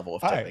that level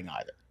of tipping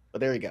either.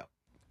 But there you go.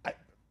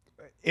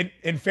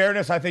 In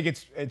fairness, I think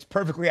it's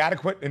perfectly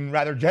adequate and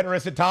rather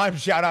generous at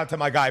times. Shout out to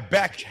my guy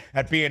Beck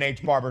at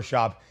B&H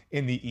Barbershop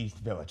in the East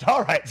Village.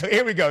 All right, so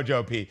here we go,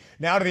 Joe P.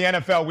 Now to the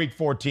NFL Week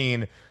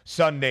 14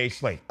 Sunday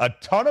slate. A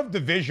ton of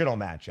divisional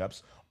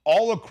matchups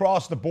all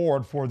across the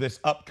board for this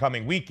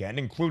upcoming weekend,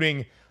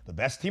 including the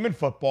best team in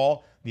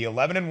football, the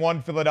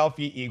 11-1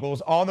 Philadelphia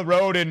Eagles, on the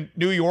road in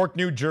New York,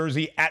 New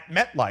Jersey at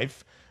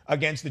MetLife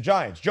against the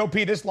Giants. Joe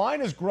P., this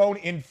line has grown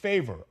in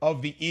favor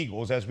of the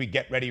Eagles as we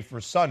get ready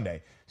for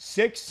Sunday.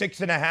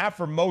 6.5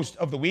 for most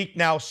of the week,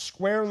 now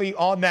squarely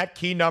on that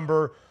key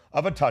number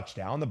of a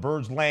touchdown. The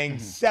Birds laying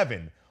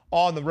 7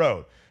 on the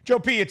road. Joe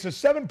P., it's a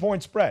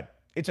 7-point spread.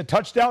 It's a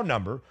touchdown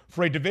number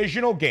for a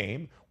divisional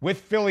game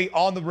with Philly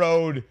on the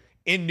road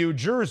in New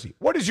Jersey.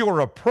 What is your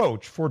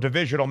approach for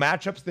divisional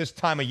matchups this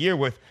time of year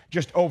with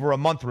just over a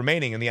month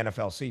remaining in the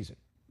NFL season?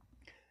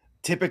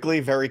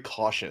 Typically very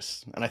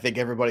cautious, and I think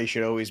everybody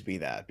should always be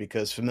that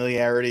because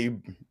familiarity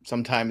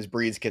sometimes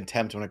breeds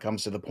contempt when it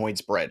comes to the point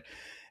spread.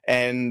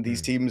 And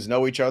these teams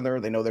know each other.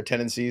 They know their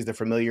tendencies. They're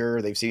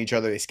familiar. They've seen each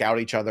other. They scout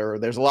each other.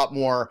 There's a lot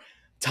more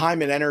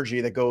time and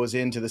energy that goes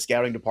into the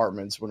scouting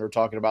departments when we're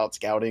talking about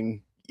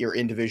scouting your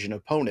in-division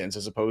opponents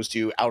as opposed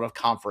to out of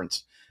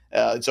conference.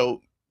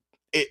 So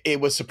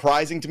it was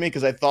surprising to me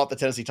because I thought the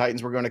Tennessee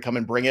Titans were going to come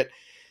and bring it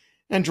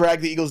and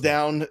drag the Eagles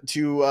down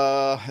to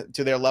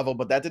their level,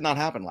 but that did not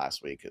happen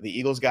last week. The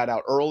Eagles got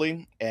out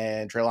early,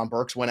 and Treylon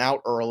Burks went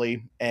out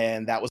early,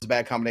 and that was a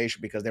bad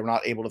combination because they were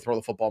not able to throw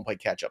the football and play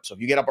catch-up. So if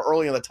you get up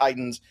early on the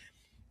Titans,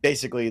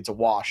 basically it's a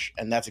wash,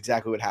 and that's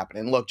exactly what happened.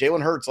 And look,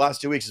 Jalen Hurts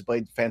last 2 weeks has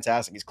played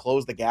fantastic. He's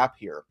closed the gap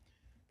here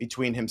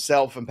between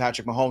himself and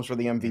Patrick Mahomes for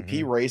the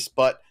MVP race,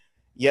 but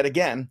yet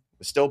again,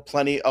 there's still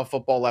plenty of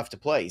football left to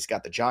play. He's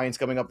got the Giants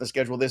coming up the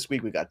schedule this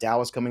week. We've got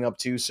Dallas coming up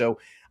too. So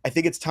I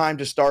think it's time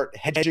to start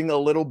hedging a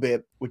little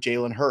bit with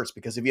Jalen Hurts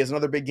because if he has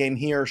another big game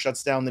here,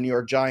 shuts down the New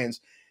York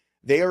Giants,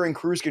 they are in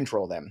cruise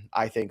control then,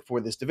 I think,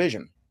 for this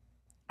division,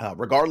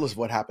 regardless of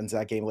what happens in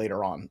that game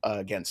later on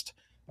against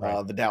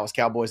the Dallas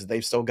Cowboys that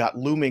they've still got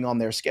looming on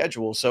their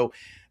schedule. So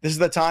this is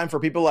the time for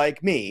people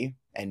like me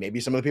and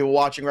maybe some of the people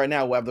watching right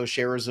now who have those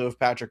shares of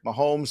Patrick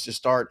Mahomes to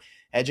start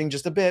hedging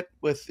just a bit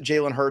with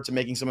Jalen Hurts and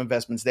making some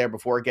investments there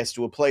before it gets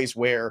to a place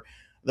where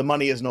the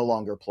money is no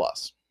longer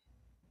plus.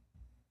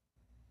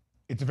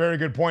 It's a very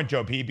good point,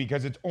 Joe P.,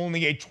 because it's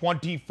only a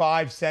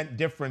 25-cent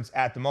difference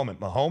at the moment.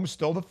 Mahomes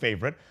still the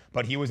favorite,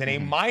 but he was in a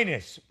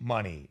minus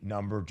money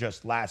number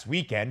just last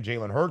weekend.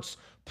 Jalen Hurts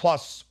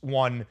plus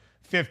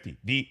 150.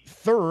 The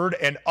third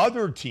and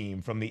other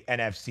team from the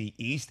NFC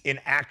East in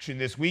action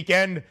this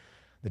weekend,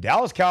 the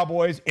Dallas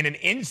Cowboys in an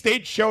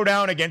in-state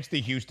showdown against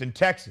the Houston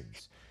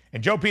Texans.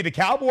 And Joe P., the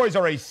Cowboys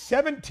are a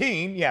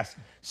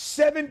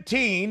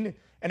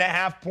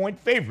 17.5-point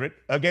favorite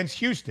against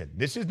Houston.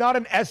 This is not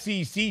an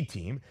SEC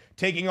team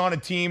taking on a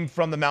team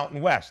from the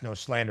Mountain West. No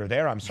slander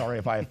there. I'm sorry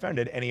if I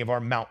offended any of our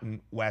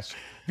Mountain West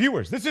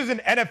viewers. This is an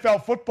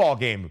NFL football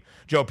game,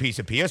 Joe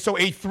Pisapia. So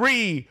a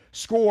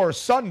 3-score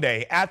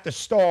Sunday at the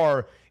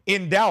Star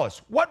in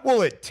Dallas. What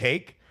will it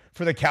take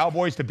for the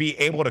Cowboys to be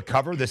able to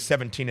cover this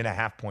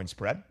 17.5-point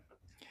spread?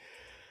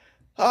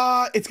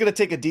 It's going to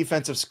take a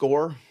defensive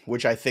score,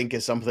 which I think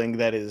is something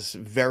that is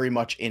very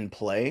much in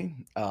play.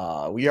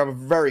 We have a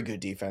very good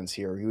defense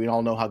here. We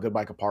all know how good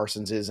Micah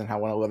Parsons is and how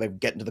well they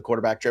get into the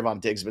quarterback.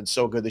 Trayvon Diggs has been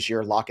so good this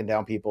year, locking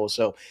down people.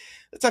 So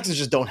the Texans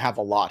just don't have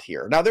a lot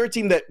here. Now, they're a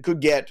team that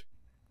could get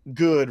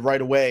good right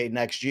away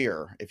next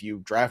year. If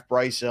you draft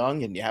Bryce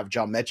Young and you have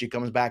John Mechie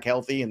comes back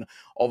healthy and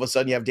all of a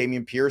sudden you have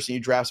Dameon Pierce and you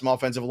draft some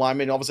offensive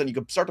linemen, and all of a sudden you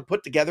can start to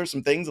put together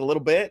some things a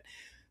little bit.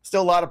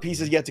 Still a lot of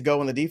pieces yet to go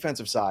on the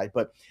defensive side,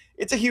 but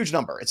it's a huge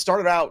number. It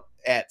started out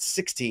at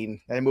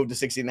 16, and it moved to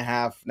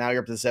 16.5. Now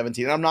you're up to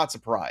 17, and I'm not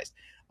surprised.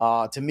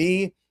 To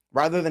me,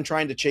 rather than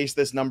trying to chase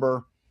this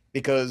number,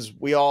 because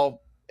we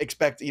all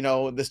expect,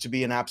 this to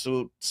be an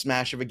absolute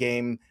smash of a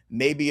game,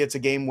 maybe it's a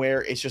game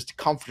where it's just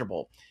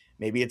comfortable.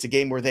 Maybe it's a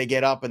game where they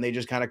get up and they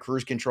just kind of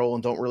cruise control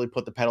and don't really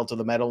put the pedal to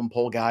the metal and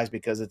pull guys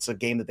because it's a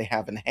game that they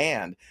have in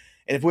hand.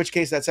 And in which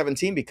case that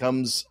 17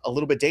 becomes a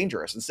little bit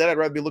dangerous. Instead, I'd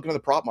rather be looking at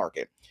the prop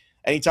market.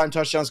 Anytime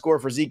touchdown score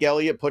for Zeke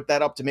Elliott, put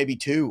that up to maybe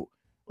 2.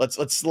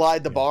 Let's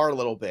slide the bar a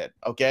little bit,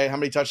 okay? How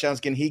many touchdowns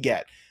can he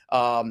get?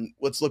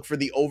 Let's look for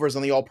the overs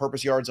on the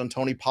all-purpose yards on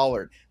Tony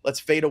Pollard. Let's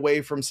fade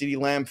away from CeeDee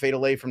Lamb, fade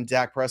away from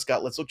Dak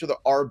Prescott. Let's look to the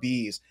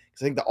RBs,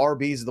 because I think the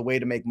RBs is the way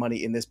to make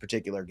money in this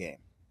particular game.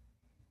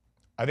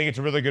 I think it's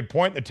a really good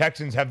point. The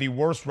Texans have the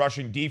worst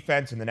rushing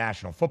defense in the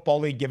National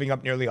Football League, giving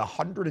up nearly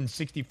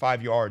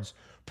 165 yards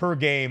per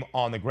game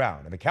on the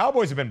ground. And the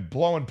Cowboys have been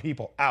blowing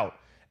people out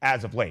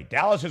as of late.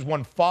 Dallas has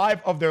won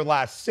 5 of their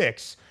last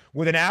 6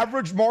 with an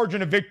average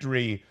margin of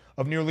victory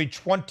of nearly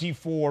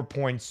 24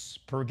 points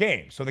per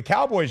game. So the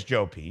Cowboys,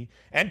 Joe P.,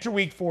 enter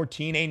Week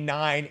 14 a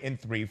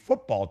 9-3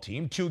 football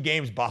team, 2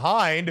 games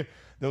behind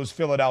those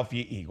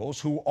Philadelphia Eagles,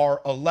 who are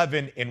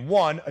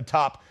 11-1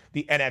 atop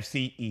the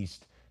NFC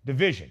East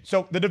division.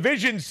 So the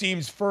division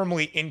seems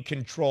firmly in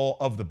control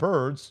of the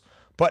Birds,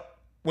 but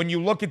when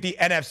you look at the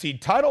NFC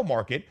title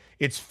market,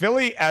 it's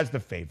Philly as the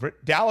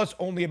favorite, Dallas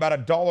only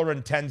about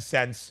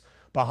 $1.10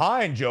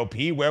 behind, Joe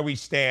P., where we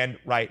stand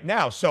right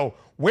now. So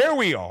where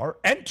we are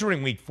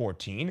entering Week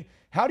 14,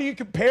 how do you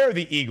compare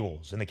the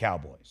Eagles and the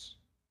Cowboys?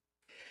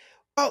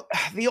 Well,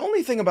 the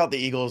only thing about the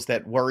Eagles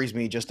that worries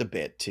me just a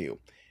bit, too,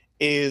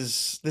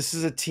 is this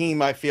is a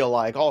team I feel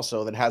like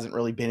also that hasn't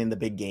really been in the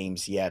big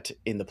games yet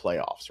in the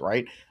playoffs,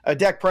 right?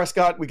 Dak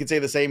Prescott, we could say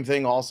the same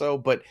thing also,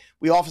 but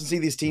we often see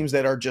these teams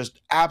that are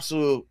just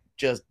absolute,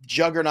 just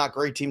juggernaut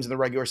great teams in the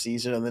regular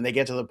season, and then they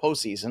get to the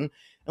postseason, and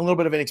a little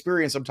bit of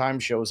inexperience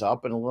sometimes shows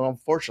up, and a little,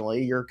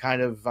 unfortunately, you're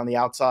kind of on the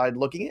outside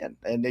looking in,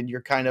 and then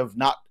you're kind of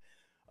not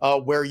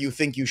where you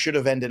think you should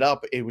have ended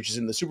up, which is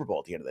in the Super Bowl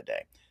at the end of the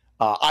day.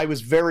 I was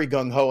very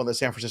gung-ho on the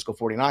San Francisco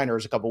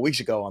 49ers a couple of weeks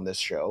ago on this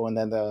show, and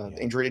then the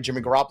injury to Jimmy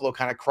Garoppolo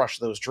kind of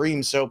crushed those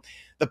dreams. So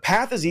the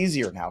path is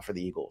easier now for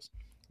the Eagles.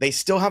 They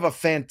still have a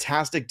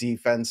fantastic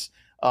defense,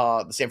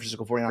 the San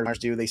Francisco 49ers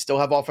do. They still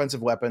have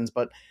offensive weapons,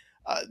 but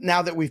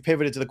now that we've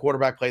pivoted to the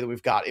quarterback play that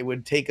we've got, it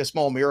would take a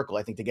small miracle,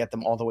 I think, to get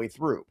them all the way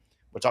through.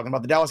 We're talking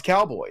about the Dallas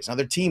Cowboys,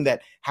 another team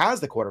that has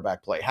the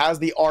quarterback play, has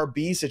the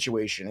RB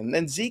situation, and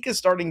then Zeke is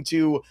starting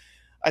to,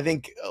 I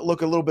think,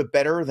 look a little bit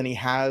better than he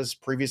has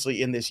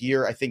previously in this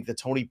year. I think the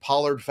Tony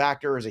Pollard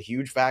factor is a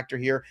huge factor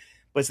here,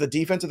 but it's the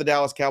defense of the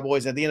Dallas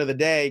Cowboys. At the end of the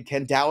day,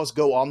 can Dallas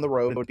go on the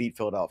road and beat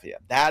Philadelphia?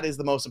 That is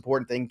the most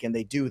important thing. Can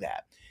they do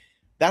that?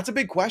 That's a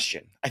big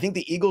question. I think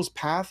the Eagles'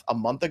 path a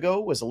month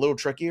ago was a little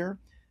trickier.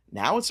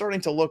 Now it's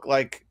starting to look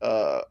like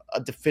a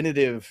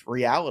definitive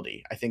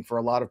reality, I think, for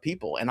a lot of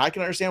people. And I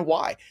can understand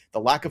why. The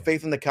lack of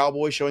faith in the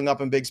Cowboys showing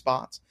up in big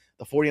spots,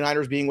 the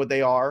 49ers being what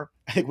they are.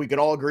 I think we can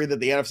all agree that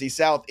the NFC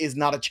South is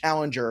not a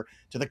challenger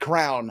to the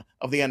crown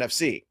of the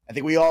NFC. I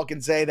think we all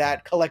can say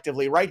that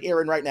collectively right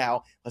here and right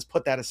now. Let's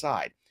put that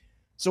aside.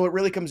 So it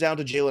really comes down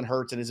to Jalen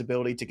Hurts and his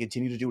ability to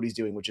continue to do what he's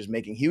doing, which is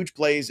making huge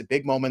plays at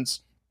big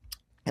moments.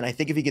 And I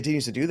think if he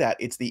continues to do that,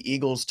 it's the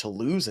Eagles to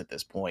lose at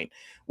this point,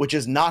 which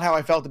is not how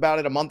I felt about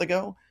it a month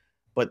ago.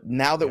 But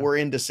now that we're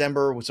in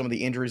December with some of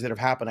the injuries that have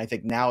happened, I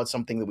think now it's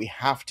something that we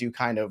have to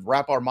kind of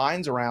wrap our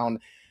minds around.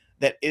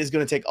 That is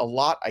going to take a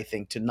lot, I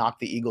think, to knock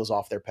the Eagles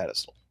off their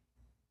pedestal.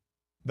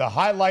 The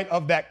highlight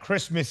of that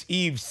Christmas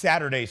Eve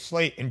Saturday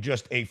slate in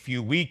just a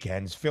few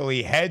weekends,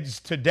 Philly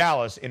heads to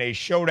Dallas in a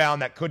showdown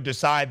that could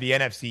decide the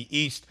NFC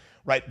East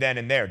right then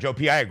and there. Joe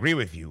P., I agree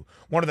with you.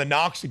 One of the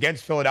knocks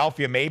against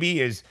Philadelphia maybe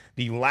is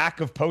the lack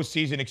of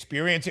postseason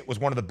experience. It was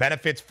one of the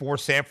benefits for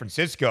San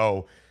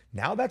Francisco.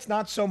 Now that's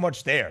not so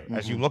much there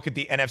as you look at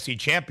the NFC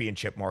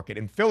Championship market.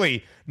 And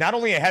Philly, not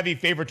only a heavy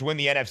favorite to win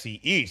the NFC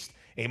East,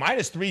 a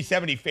minus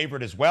 370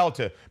 favorite as well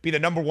to be the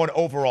number 1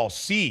 overall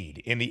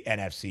seed in the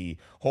NFC,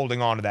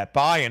 holding on to that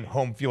bye and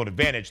home field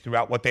advantage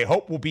throughout what they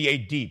hope will be a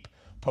deep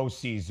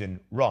postseason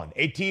run.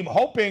 A team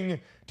hoping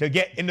to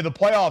get into the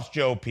playoffs,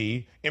 Joe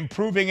P.,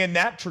 improving in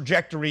that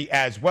trajectory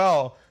as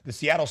well. The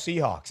Seattle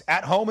Seahawks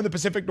at home in the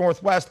Pacific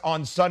Northwest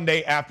on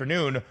Sunday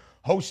afternoon,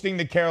 hosting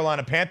the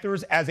Carolina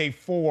Panthers as a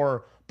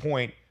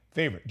 4-point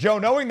favorite. Joe,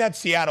 knowing that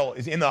Seattle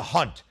is in the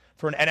hunt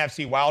for an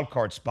NFC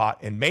wildcard spot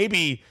and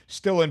maybe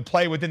still in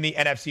play within the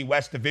NFC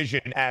West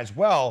division as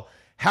well,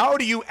 how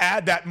do you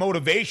add that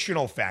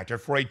motivational factor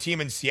for a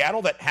team in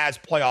Seattle that has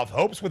playoff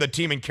hopes with a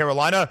team in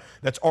Carolina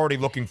that's already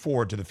looking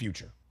forward to the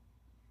future?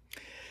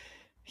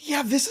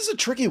 Yeah, this is a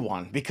tricky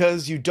one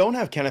because you don't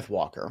have Kenneth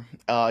Walker.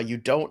 You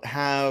don't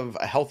have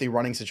a healthy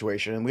running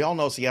situation. And we all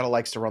know Seattle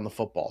likes to run the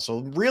football. So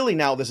really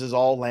now this is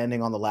all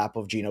landing on the lap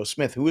of Geno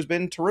Smith, who has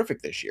been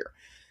terrific this year.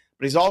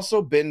 But he's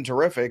also been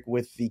terrific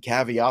with the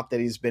caveat that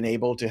he's been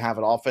able to have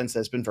an offense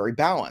that's been very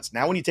balanced.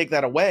 Now, when you take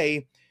that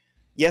away,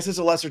 yes, it's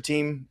a lesser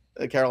team,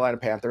 the Carolina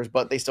Panthers,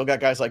 but they still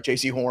got guys like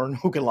J.C. Horn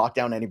who can lock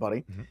down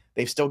anybody.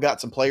 They've still got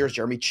some players.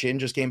 Jeremy Chin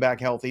just came back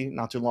healthy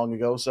not too long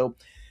ago. So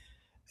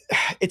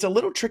it's a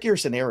little trickier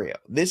scenario.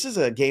 This is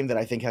a game that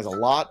I think has a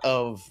lot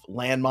of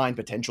landmine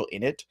potential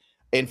in it.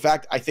 In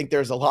fact, I think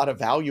there's a lot of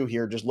value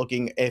here just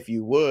looking, if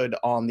you would,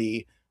 on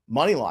the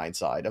money line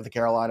side of the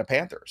Carolina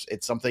Panthers.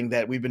 It's something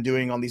that we've been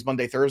doing on these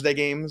Monday, Thursday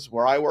games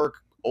where I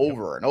work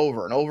over and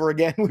over and over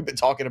again. We've been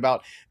talking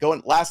about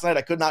going last night.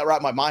 I could not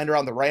wrap my mind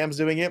around the Rams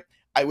doing it.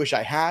 I wish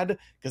I had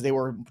because they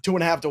were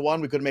 2.5 to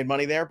 1. We could have made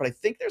money there, but I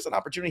think there's an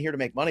opportunity here to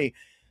make money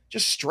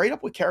just straight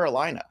up with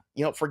Carolina.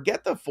 You know,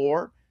 forget the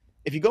 4.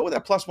 if you go with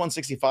that plus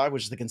 165,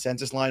 which is the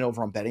consensus line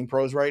over on Betting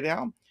Pros right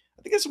now,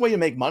 I think it's a way to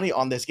make money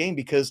on this game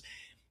because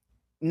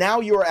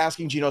now you are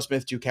asking Geno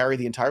Smith to carry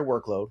the entire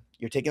workload.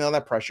 You're taking on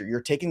that pressure.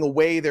 You're taking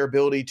away their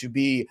ability to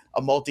be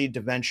a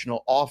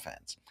multi-dimensional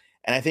offense.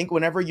 And I think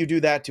whenever you do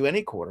that to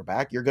any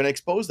quarterback, you're going to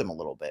expose them a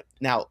little bit.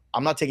 Now,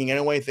 I'm not taking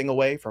anything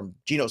away from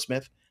Geno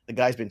Smith. The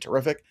guy's been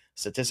terrific.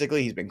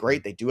 Statistically, he's been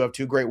great. They do have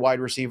two great wide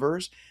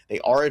receivers. They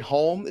are at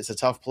home. It's a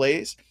tough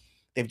place.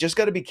 They've just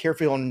got to be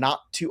careful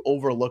not to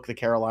overlook the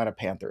Carolina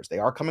Panthers. They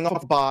are coming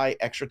off a bye,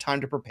 extra time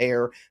to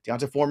prepare.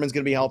 Deontay Foreman's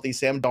going to be healthy.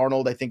 Sam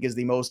Darnold, I think, is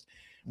the most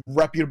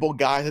reputable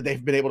guy that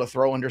they've been able to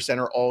throw under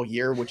center all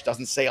year, which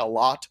doesn't say a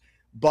lot,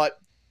 but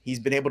he's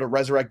been able to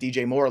resurrect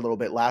DJ Moore a little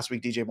bit. Last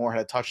week, DJ Moore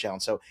had a touchdown.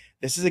 So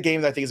this is a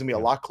game that I think is going to be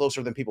a lot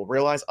closer than people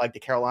realize. I like the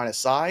Carolina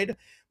side,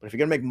 but if you're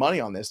going to make money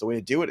on this, the way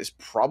to do it is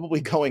probably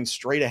going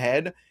straight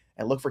ahead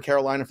and look for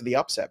Carolina for the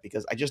upset,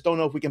 because I just don't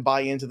know if we can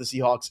buy into the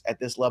Seahawks at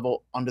this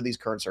level under these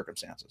current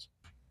circumstances.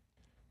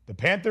 The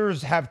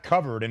Panthers have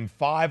covered in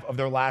 5 of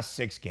their last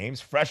 6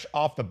 games, fresh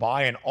off the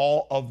bye, and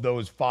all of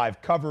those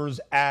 5 covers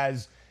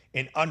as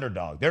an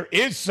underdog. There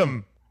is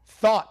some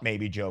thought,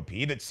 maybe, Joe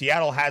P., that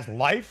Seattle has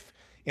life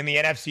in the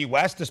NFC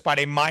West despite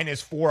a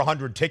minus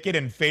 400 ticket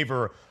in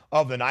favor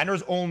of the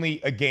Niners.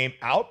 Only a game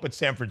out, but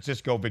San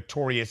Francisco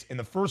victorious in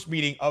the first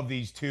meeting of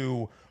these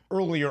two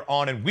earlier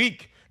on in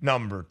week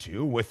number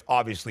 2, with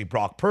obviously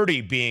Brock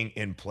Purdy being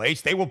in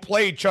place. They will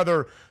play each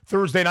other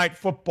Thursday Night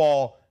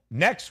Football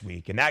next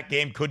week, and that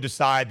game could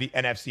decide the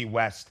NFC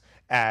West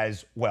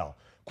as well.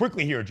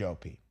 Quickly here, Joe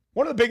P.,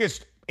 one of the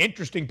biggest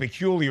interesting,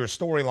 peculiar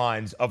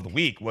storylines of the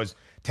week was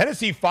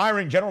Tennessee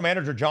firing general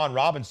manager John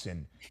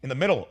Robinson in the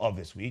middle of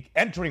this week,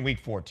 entering week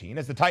 14,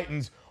 as the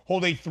Titans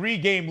hold a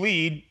 3-game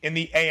lead in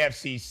the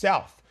AFC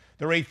South.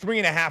 They're a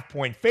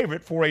 3.5-point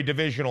favorite for a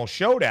divisional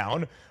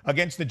showdown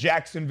against the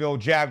Jacksonville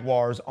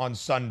Jaguars on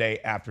Sunday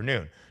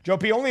afternoon. Joe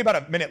P., only about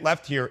a minute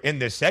left here in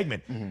this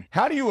segment.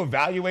 How do you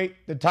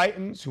evaluate the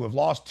Titans, who have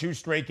lost 2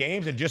 straight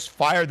games and just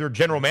fired their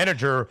general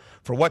manager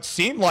for what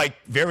seemed like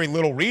very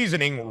little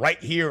reasoning right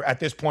here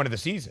at this point of the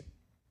season?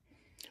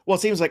 Well,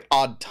 it seems like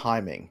odd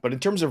timing, but in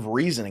terms of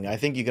reasoning, I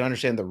think you can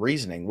understand the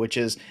reasoning, which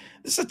is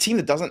this is a team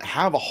that doesn't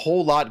have a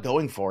whole lot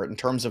going for it in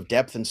terms of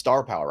depth and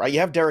star power, right? You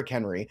have Derrick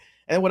Henry,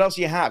 and then what else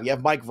do you have? You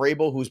have Mike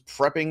Vrabel, who's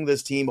prepping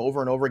this team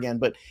over and over again.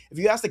 But if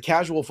you ask the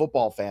casual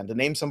football fan to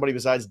name somebody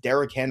besides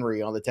Derrick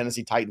Henry on the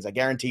Tennessee Titans, I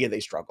guarantee you they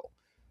struggle.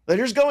 They're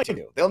just going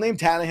to. They'll name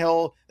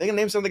Tannehill. They can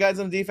name some of the guys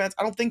on the defense.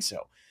 I don't think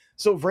so.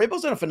 So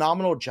Vrabel's done a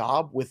phenomenal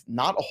job with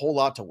not a whole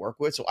lot to work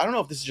with. So I don't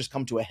know if this has just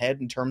come to a head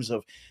in terms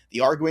of the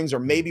arguings or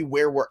maybe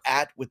where we're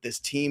at with this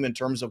team in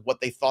terms of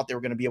what they thought they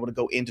were going to be able to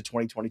go into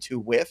 2022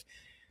 with.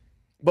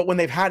 But when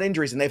they've had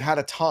injuries, and they've had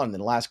a ton in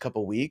the last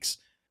couple of weeks,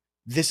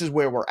 this is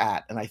where we're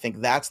at. And I think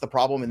that's the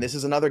problem. And this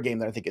is another game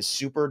that I think is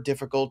super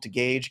difficult to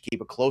gauge.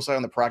 Keep a close eye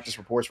on the practice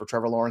reports for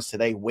Trevor Lawrence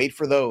today. Wait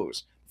for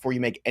those before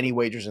you make any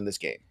wagers in this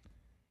game.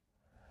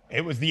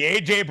 It was the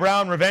A.J.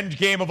 Brown revenge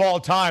game of all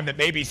time that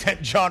maybe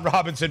sent John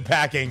Robinson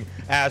packing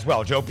as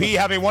well. Joe P.,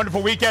 have a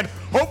wonderful weekend.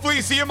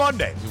 Hopefully see you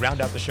Monday. We round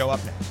out the show up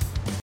next.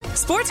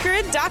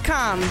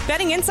 SportsGrid.com.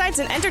 Betting insights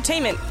and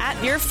entertainment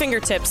at your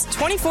fingertips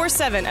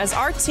 24/7 as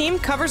our team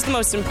covers the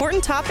most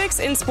important topics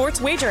in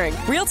sports wagering.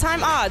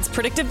 Real-time odds,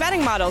 predictive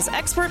betting models,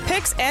 expert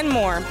picks, and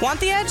more.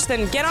 Want the edge?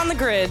 Then get on the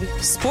grid.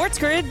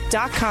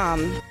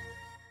 SportsGrid.com.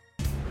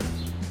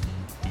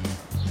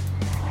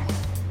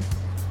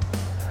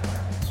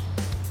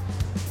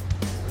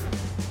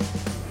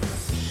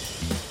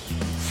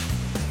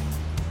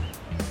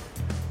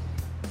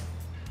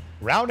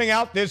 Rounding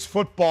out this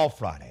football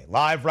Friday,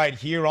 live right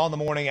here on the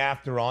morning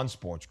after on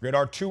Sports Grid.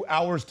 Our 2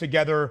 hours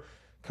together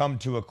come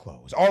to a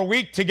close. Our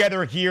week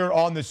together here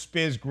on the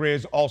Spiz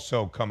Grizz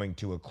also coming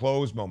to a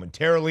close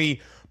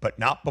momentarily, but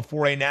not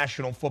before a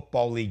National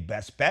Football League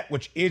best bet,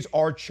 which is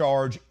our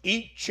charge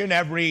each and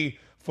every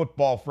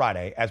football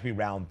Friday as we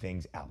round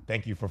things out.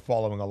 Thank you for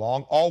following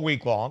along all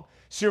week long.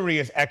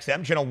 Sirius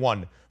XM, channel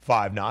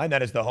 159.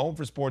 That is the home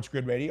for Sports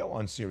Grid Radio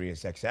on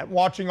Sirius XM.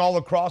 Watching all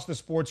across the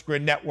Sports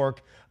Grid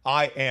network,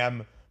 I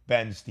am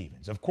Ben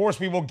Stevens. Of course,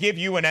 we will give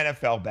you an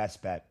NFL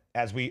best bet,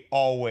 as we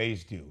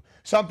always do.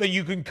 Something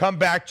you can come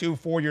back to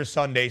for your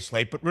Sunday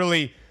slate, but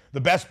really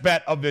the best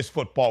bet of this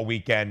football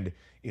weekend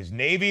is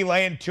Navy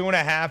laying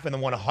 2.5 in the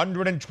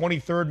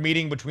 123rd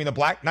meeting between the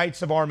Black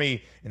Knights of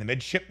Army and the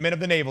Midshipmen of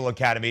the Naval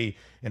Academy.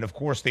 And, of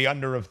course, the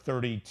under of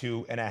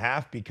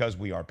 32.5 because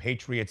we are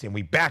Patriots and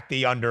we back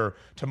the under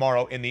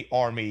tomorrow in the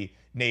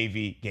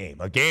Army-Navy game.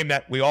 A game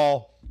that we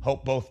all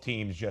hope both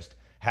teams just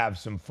have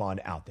some fun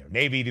out there.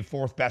 Navy, the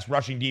 4th best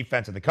rushing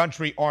defense in the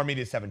country. Army,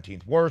 the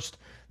 17th worst.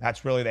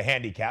 That's really the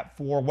handicap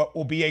for what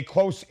will be a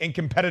close and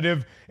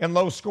competitive and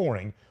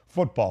low-scoring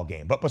football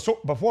game. But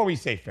before we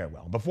say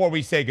farewell, before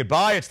we say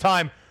goodbye, it's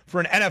time for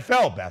an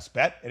NFL best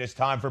bet. It is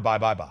time for Bye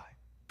Bye Bye.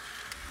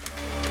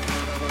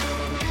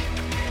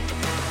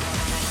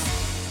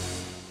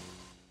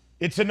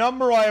 It's a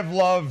number I have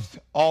loved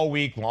all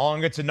week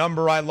long. It's a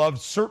number I loved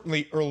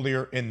certainly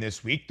earlier in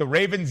this week. The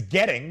Ravens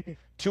getting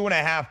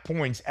 2.5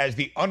 points as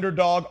the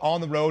underdog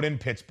on the road in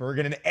Pittsburgh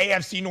in an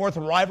AFC North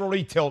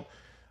rivalry tilt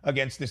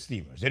against the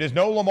Steelers. It is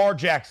no Lamar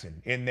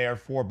Jackson in there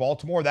for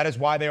Baltimore. That is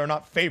why they are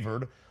not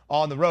favored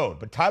on the road.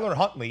 But Tyler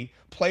Huntley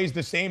plays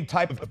the same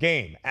type of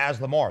game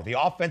as Lamar.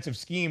 The offensive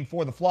scheme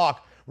for the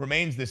flock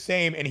remains the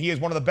same, and he is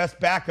one of the best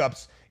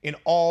backups in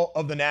all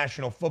of the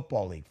National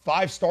Football League.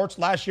 5 starts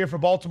last year for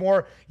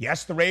Baltimore.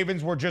 Yes, the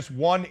Ravens were just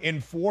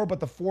 1-4, but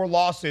the 4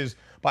 losses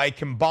by a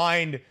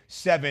combined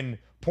 7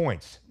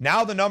 points.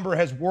 Now the number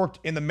has worked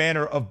in the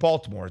manner of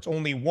Baltimore. It's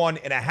only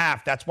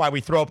 1.5. That's why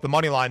we throw up the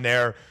money line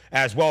there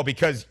as well,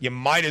 because you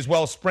might as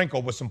well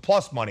sprinkle with some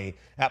plus money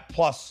at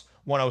plus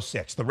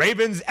 106. The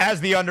Ravens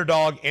as the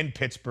underdog in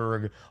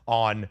Pittsburgh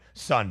on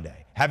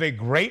Sunday. Have a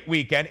great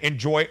weekend.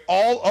 Enjoy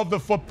all of the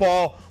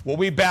football. We'll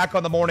be back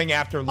on the morning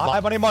after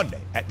live on a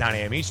Monday at 9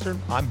 a.m. Eastern.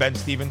 I'm Ben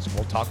Stevens.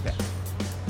 We'll talk then.